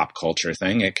be a pop culture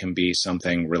thing. It can be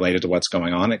something related to what's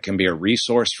going on. It can be a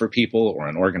resource for people or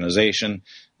an organization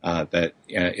that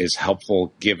is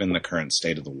helpful given the current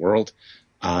state of the world.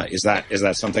 Is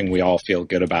that something we all feel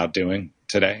good about doing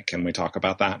today? Can we talk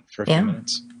about that for a few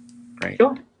minutes? Great.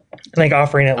 Sure. I think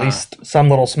offering at least some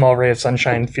little small ray of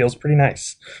sunshine feels pretty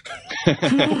nice.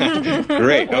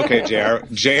 Great. Okay, JR,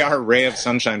 ray of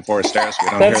sunshine for us.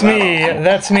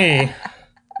 That's me.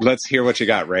 Let's hear what you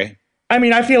got, Ray. I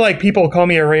mean, I feel like people call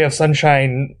me a ray of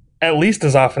sunshine at least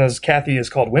as often as Kathy is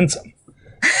called winsome.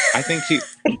 I think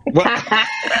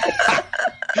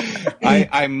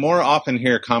I more often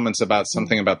hear comments about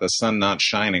something about the sun not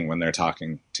shining when they're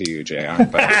talking to you, JR.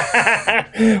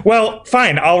 But well,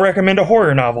 fine. I'll recommend a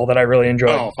horror novel that I really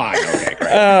enjoyed. Oh, fine. Okay,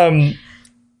 great.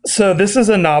 So this is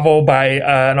a novel by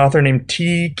an author named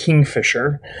T.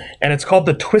 Kingfisher, and it's called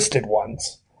The Twisted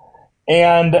Ones.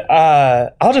 And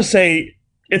I'll just say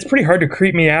it's pretty hard to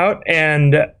creep me out,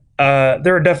 and there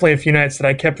were definitely a few nights that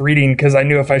I kept reading because I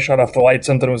knew if I shut off the light,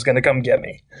 something was going to come get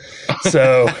me.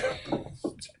 So...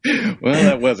 Well,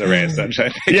 that was a ray of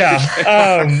sunshine. Yeah.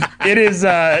 It is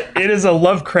a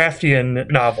Lovecraftian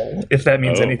novel, if that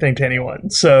means anything to anyone.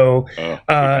 So,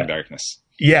 darkness.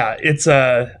 Yeah, it's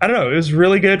I don't know. It was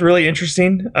really good, really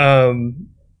interesting.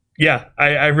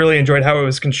 I really enjoyed how it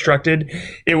was constructed.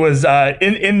 It was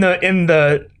in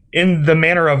the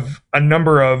manner of a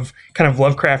number of kind of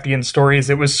Lovecraftian stories.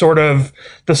 It was sort of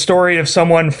the story of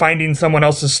someone finding someone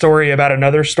else's story about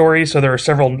another story. So there are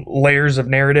several layers of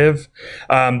narrative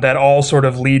that all sort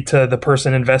of lead to the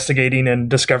person investigating and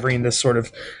discovering this sort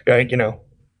of,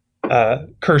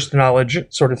 cursed knowledge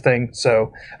sort of thing.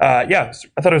 So, I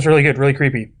thought it was really good, really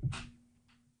creepy.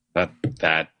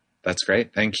 That's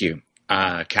great. Thank you.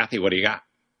 Kathy, what do you got?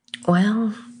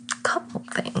 Well, a couple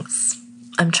things.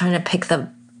 I'm trying to pick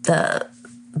the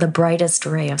brightest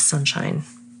ray of sunshine.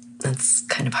 That's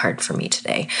kind of hard for me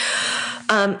today.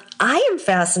 I am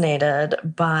fascinated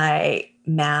by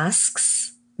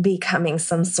masks becoming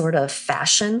some sort of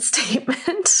fashion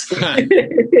statement.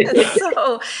 It's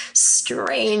so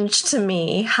strange to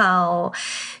me how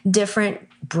different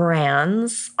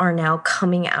brands are now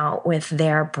coming out with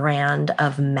their brand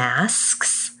of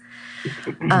masks,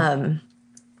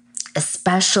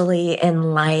 especially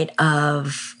in light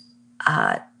of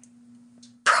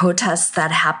protests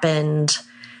that happened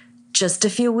just a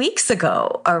few weeks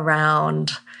ago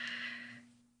around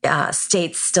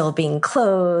states still being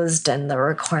closed and the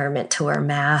requirement to wear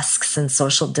masks and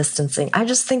social distancing. I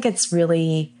just think it's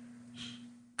really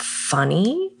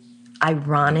funny,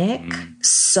 ironic,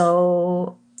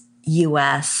 so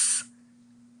US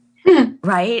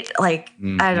right? Like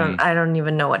I don't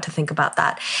even know what to think about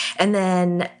that. And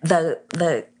then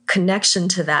the connection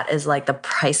to that is like the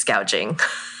price gouging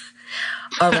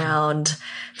around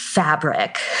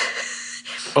fabric.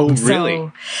 Oh, really?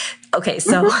 So, okay,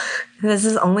 so this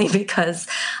is only because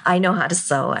I know how to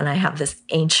sew and I have this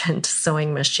ancient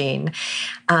sewing machine.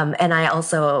 And I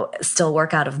also still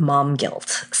work out of mom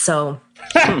guilt. So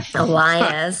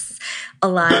Elias,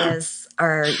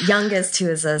 our youngest, who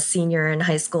is a senior in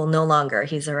high school, no longer,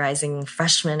 he's a rising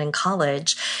freshman in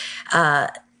college,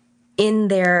 in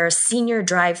their senior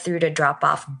drive-through to drop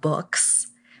off books,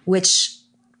 which,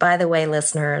 by the way,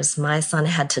 listeners, my son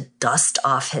had to dust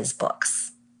off his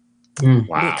books.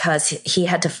 Wow. Because he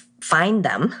had to find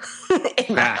them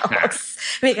in the house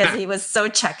because he was so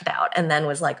checked out, and then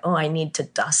was like, oh, I need to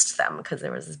dust them because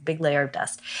there was this big layer of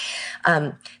dust.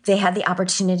 They had the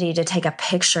opportunity to take a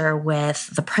picture with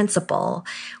the principal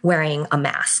wearing a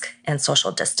mask and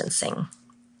social distancing.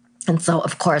 And so,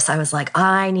 of course, I was like,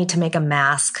 I need to make a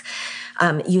mask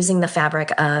using the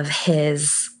fabric of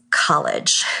his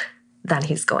college that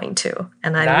he's going to.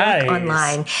 And I look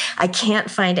online. I can't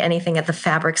find anything at the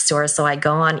fabric store, so I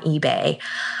go on eBay.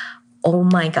 Oh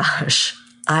my gosh.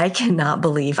 I cannot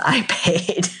believe I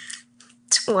paid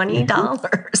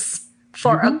 $20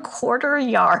 for a quarter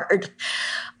yard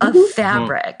of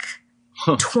fabric.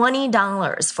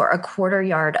 $20 for a quarter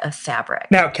yard of fabric.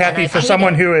 Now, Kathy, for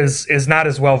someone who is not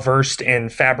as well versed in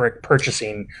fabric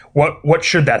purchasing, what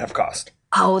should that have cost?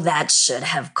 Oh, that should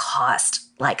have cost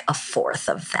like a fourth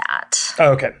of that.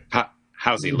 Oh, okay.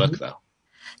 How's he look, though?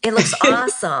 It looks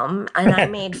awesome. And I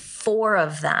made 4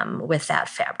 of them with that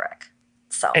fabric.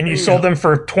 So, and you sold them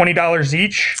for $20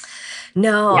 each?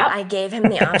 No, I gave him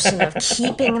the option of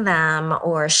keeping them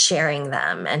or sharing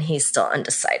them, and he's still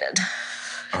undecided.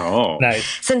 Oh, nice.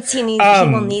 Since he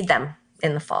will need them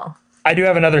in the fall. I do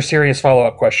have another serious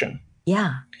follow-up question.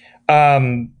 Yeah.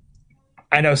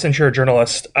 I know since you're a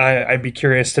journalist, I'd be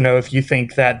curious to know if you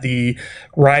think that the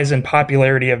rise in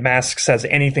popularity of masks has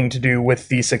anything to do with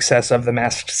the success of The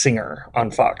Masked Singer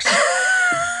on Fox.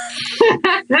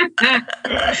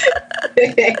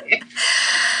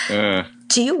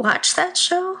 Do you watch that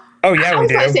show? Oh yeah, we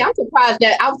do. I'm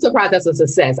surprised that's a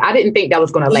success. I didn't think that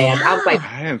was going to last. I was like,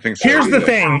 I didn't think so. Here's the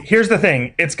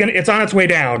thing. It's on its way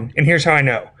down, and here's how I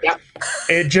know. Yep.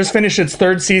 It just finished its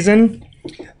 3rd season.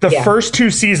 The first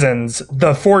 2 seasons,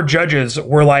 the 4 judges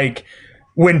were like,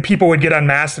 when people would get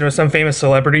unmasked and it was some famous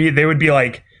celebrity, they would be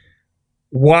like,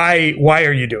 why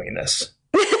are you doing this?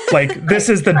 Like, this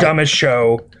is the dumbest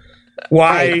show.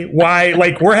 Why,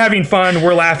 like, we're having fun,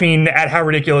 we're laughing at how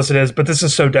ridiculous it is, but this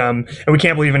is so dumb, and we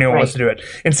can't believe anyone wants to do it.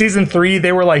 In season 3,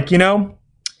 they were like,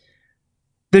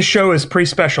 this show is pretty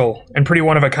special and pretty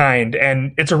one of a kind,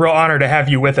 and it's a real honor to have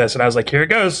you with us. And I was like, here it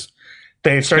goes.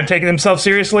 They started taking themselves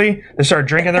seriously. They started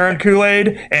drinking their own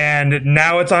Kool-Aid, and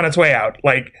now it's on its way out.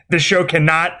 Like, this show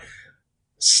cannot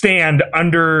stand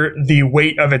under the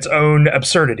weight of its own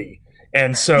absurdity.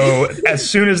 And so as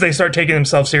soon as they start taking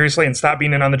themselves seriously and stop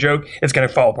being in on the joke, it's going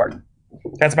to fall apart.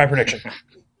 That's my prediction.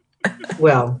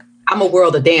 Well, I'm a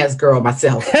World of Dance girl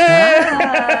myself.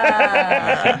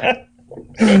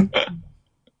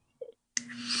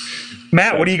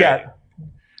 Matt, what do you got?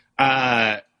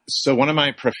 So one of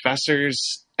my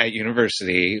professors at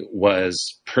university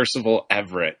was Percival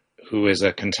Everett, who is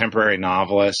a contemporary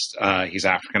novelist. He's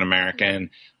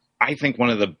African-American. I think one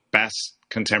of the best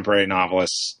contemporary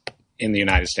novelists in the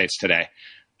United States today.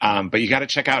 But you got to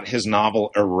check out his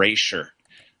novel Erasure.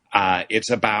 It's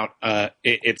about,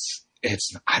 it's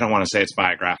I don't want to say it's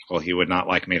biographical. He would not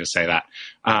like me to say that.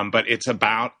 But it's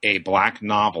about a black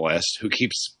novelist who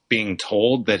keeps being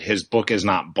told that his book is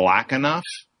not black enough.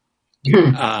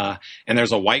 And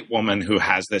there's a white woman who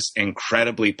has this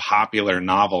incredibly popular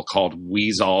novel called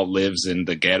Weezall Lives in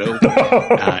the Ghetto.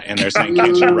 And they're saying,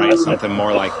 can't you write something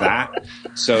more like that?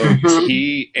 So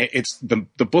the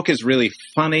book is really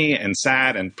funny and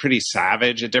sad and pretty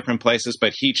savage at different places,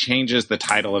 but he changes the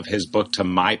title of his book to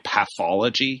My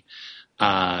Pathology.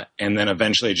 And then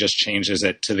eventually just changes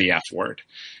it to the F word.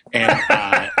 And,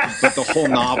 but the whole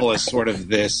novel is sort of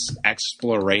this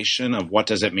exploration of what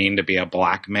does it mean to be a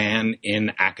black man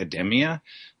in academia,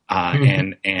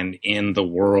 and in the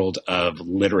world of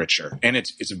literature. And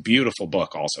it's a beautiful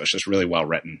book also. It's just really well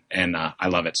written, and I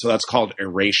love it. So that's called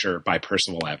Erasure by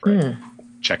Percival Everett.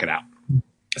 Check it out.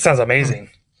 It sounds amazing.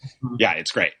 Yeah,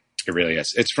 it's great. It really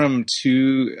is. It's from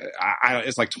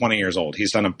it's like 20 years old.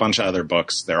 He's done a bunch of other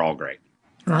books. They're all great.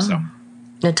 Wow. So.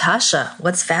 Natasha,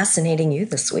 what's fascinating you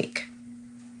this week?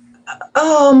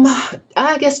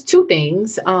 I guess two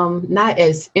things. Not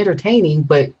as entertaining,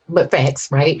 but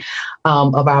facts, right?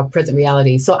 Of our present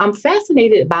reality. So I'm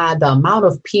fascinated by the amount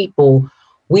of people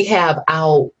we have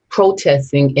out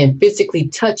protesting and physically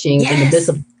touching in the midst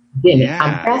of the pandemic. Yeah.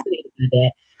 I'm fascinated by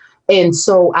that. And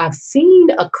so I've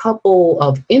seen a couple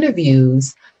of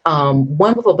interviews,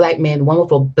 one with a Black man, one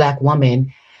with a Black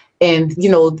woman. And,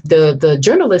 the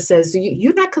journalist says,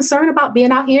 you're not concerned about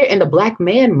being out here? And the Black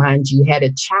man, mind you, had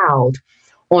a child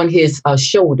on his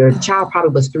shoulder. The child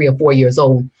probably was 3 or 4 years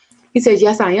old. He says,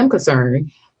 yes, I am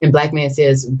concerned. And Black man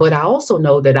says, but I also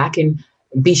know that I can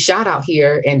be shot out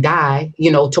here and die,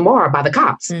 tomorrow by the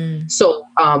cops. So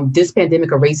this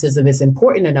pandemic of racism is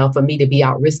important enough for me to be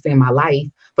out risking my life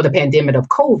for the pandemic of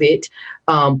COVID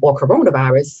or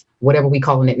coronavirus, whatever we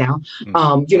calling it now.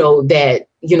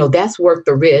 That's worth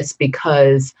the risk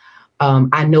because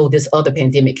I know this other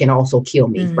pandemic can also kill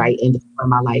me, right, in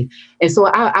my life. And so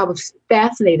I was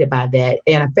fascinated by that.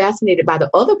 And I'm fascinated by the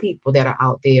other people that are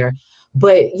out there.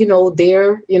 But,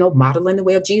 they're, modeling the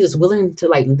way of Jesus, willing to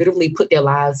literally put their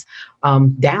lives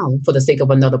down for the sake of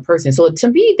another person. So to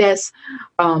me, that's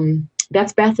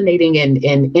fascinating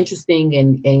and interesting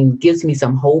and gives me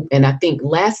some hope. And I think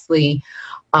lastly,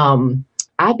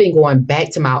 I've been going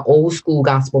back to my old school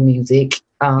gospel music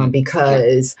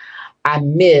because I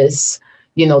miss,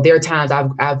 there are times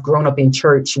I've grown up in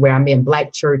church where I'm in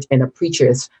Black church and the preacher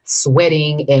is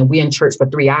sweating and we're in church for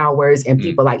 3 hours and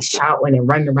people shouting and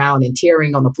running around and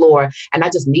tearing on the floor. And I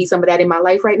just need some of that in my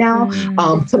life right now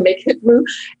to make it through.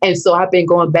 And so I've been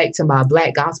going back to my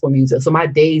Black gospel music. So my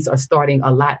days are starting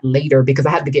a lot later because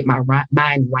I have to get my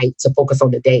mind right to focus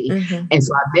on the day. And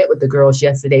so I met with the girls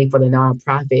yesterday for the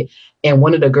nonprofit. And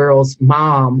one of the girls'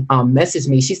 mom messaged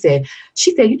me. She said,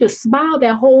 you just smiled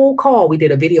that whole call. We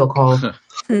did a video call.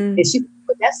 And she said,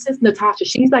 that's just Natasha.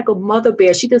 She's like a mother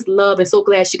bear. She just loved and so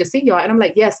glad she could see y'all. And I'm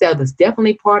like, yes, that was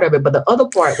definitely part of it. But the other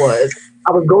part was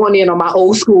I was going in on my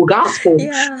old school gospel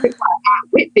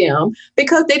with them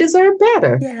because they deserve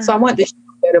better. Yeah. So I want to show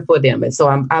better for them. And so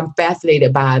I'm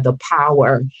fascinated by the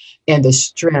power and the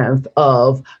strength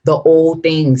of the old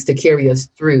things to carry us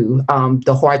through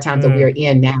the hard times that we're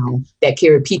in now that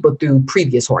carry people through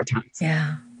previous hard times.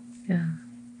 Yeah.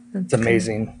 That's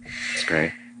amazing. It's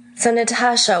great. So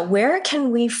Natasha, where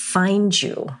can we find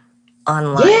you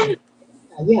online?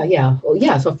 Yeah.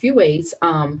 So a few ways.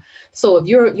 So if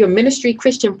you're ministry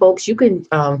Christian folks, you can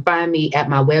find me at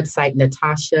my website,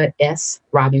 Natasha S.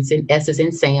 Robinson, S is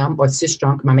in Sam, or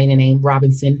Sistrunk, my maiden name,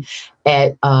 Robinson,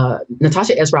 at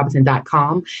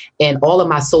NatashaSRobinson.com. And all of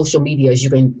my social medias you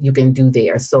can do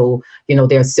there. So,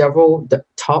 there are several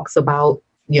talks about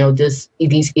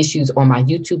these issues on my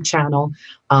YouTube channel.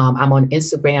 I'm on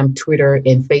Instagram, Twitter,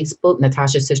 and Facebook,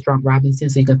 Natasha Sistrunk Robinson.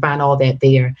 So you can find all that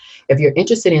there. If you're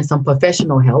interested in some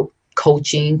professional help,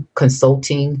 coaching,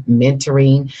 consulting,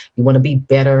 mentoring, you want to be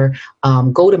better,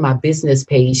 go to my business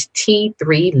page,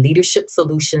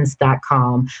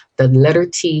 T3leadershipsolutions.com, the letter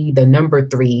T, the number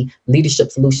 3,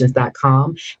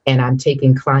 leadershipsolutions.com. And I'm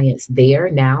taking clients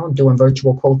there now. I'm doing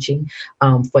virtual coaching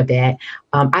for that.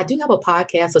 I do have a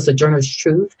podcast, A Sojourner's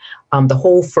Truth. The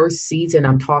whole first season,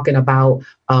 I'm talking about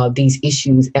these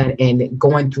issues and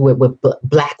going through it with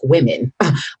Black women,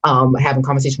 having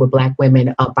conversation with Black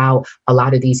women about a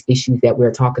lot of these issues that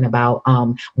we're talking about.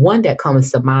 One that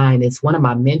comes to mind is one of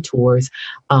my mentors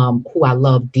who I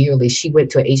love dearly. She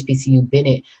went to HBCU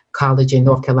Bennett College in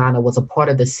North Carolina, was a part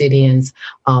of the sit-ins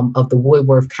of the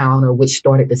Woodworth counter, which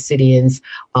started the sit-ins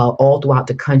all throughout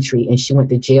the country. And she went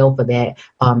to jail for that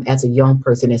as a young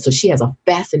person. And so she has a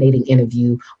fascinating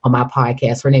interview on my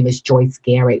podcast. Her name is Joyce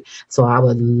Garrett. So I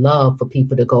would love for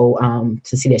people to go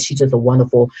to see that. She's just a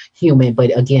wonderful human.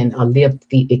 But again, a lived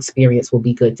experience will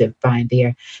be good to find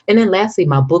there. And then lastly,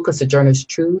 my book, A Sojourner's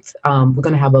Truth. We're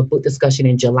going to have a book discussion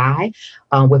in July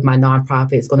with my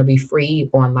nonprofit. It's going to be free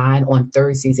online on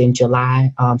Thursdays in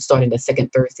July, starting the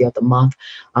second Thursday of the month.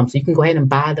 So you can go ahead and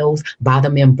buy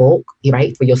them in bulk,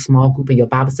 right? For your small group and your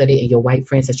Bible study and your white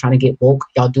friends that's trying to get bulk.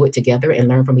 Y'all do it together and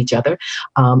learn from each other.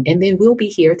 And then we'll be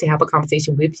here to have a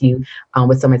conversation with you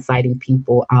with some exciting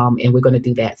people. And we're going to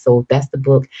do that. So that's the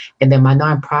book. And then my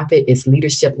nonprofit is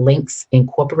Leadership Links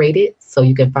Incorporated. So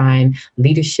you can find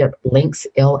Leadership Links,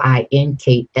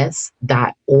 LINKS.org.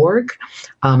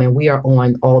 And we are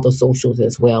on all the socials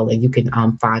as well. And you can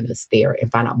find us there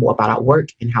and find out more about our work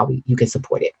and how you can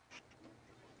support it.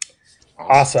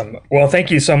 Awesome. Well, thank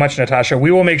you so much, Natasha.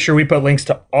 We will make sure we put links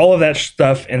to all of that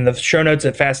stuff in the show notes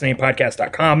at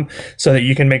fascinatingpodcast.com so that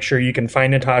you can make sure you can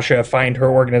find Natasha, find her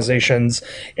organizations,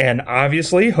 and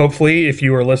obviously, hopefully, if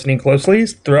you are listening closely,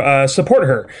 support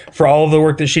her for all of the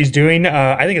work that she's doing.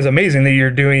 I think it's amazing that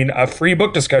you're doing a free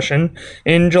book discussion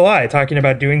in July, talking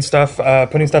about doing stuff,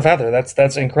 putting stuff out there.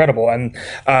 That's incredible. And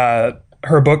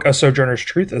her book, A Sojourner's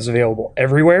Truth, is available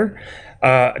everywhere.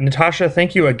 Natasha,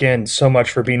 thank you again so much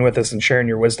for being with us and sharing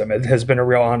your wisdom. It has been a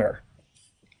real honor.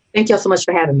 Thank y'all so much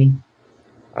for having me.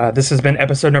 This has been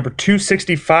episode number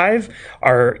 265.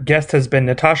 Our guest has been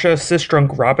Natasha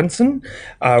Sistrunk Robinson.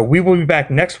 We will be back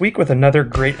next week with another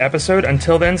great episode.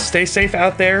 Until then, stay safe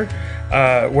out there.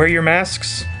 Wear your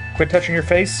masks. Quit touching your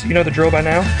face. You know the drill by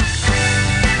now.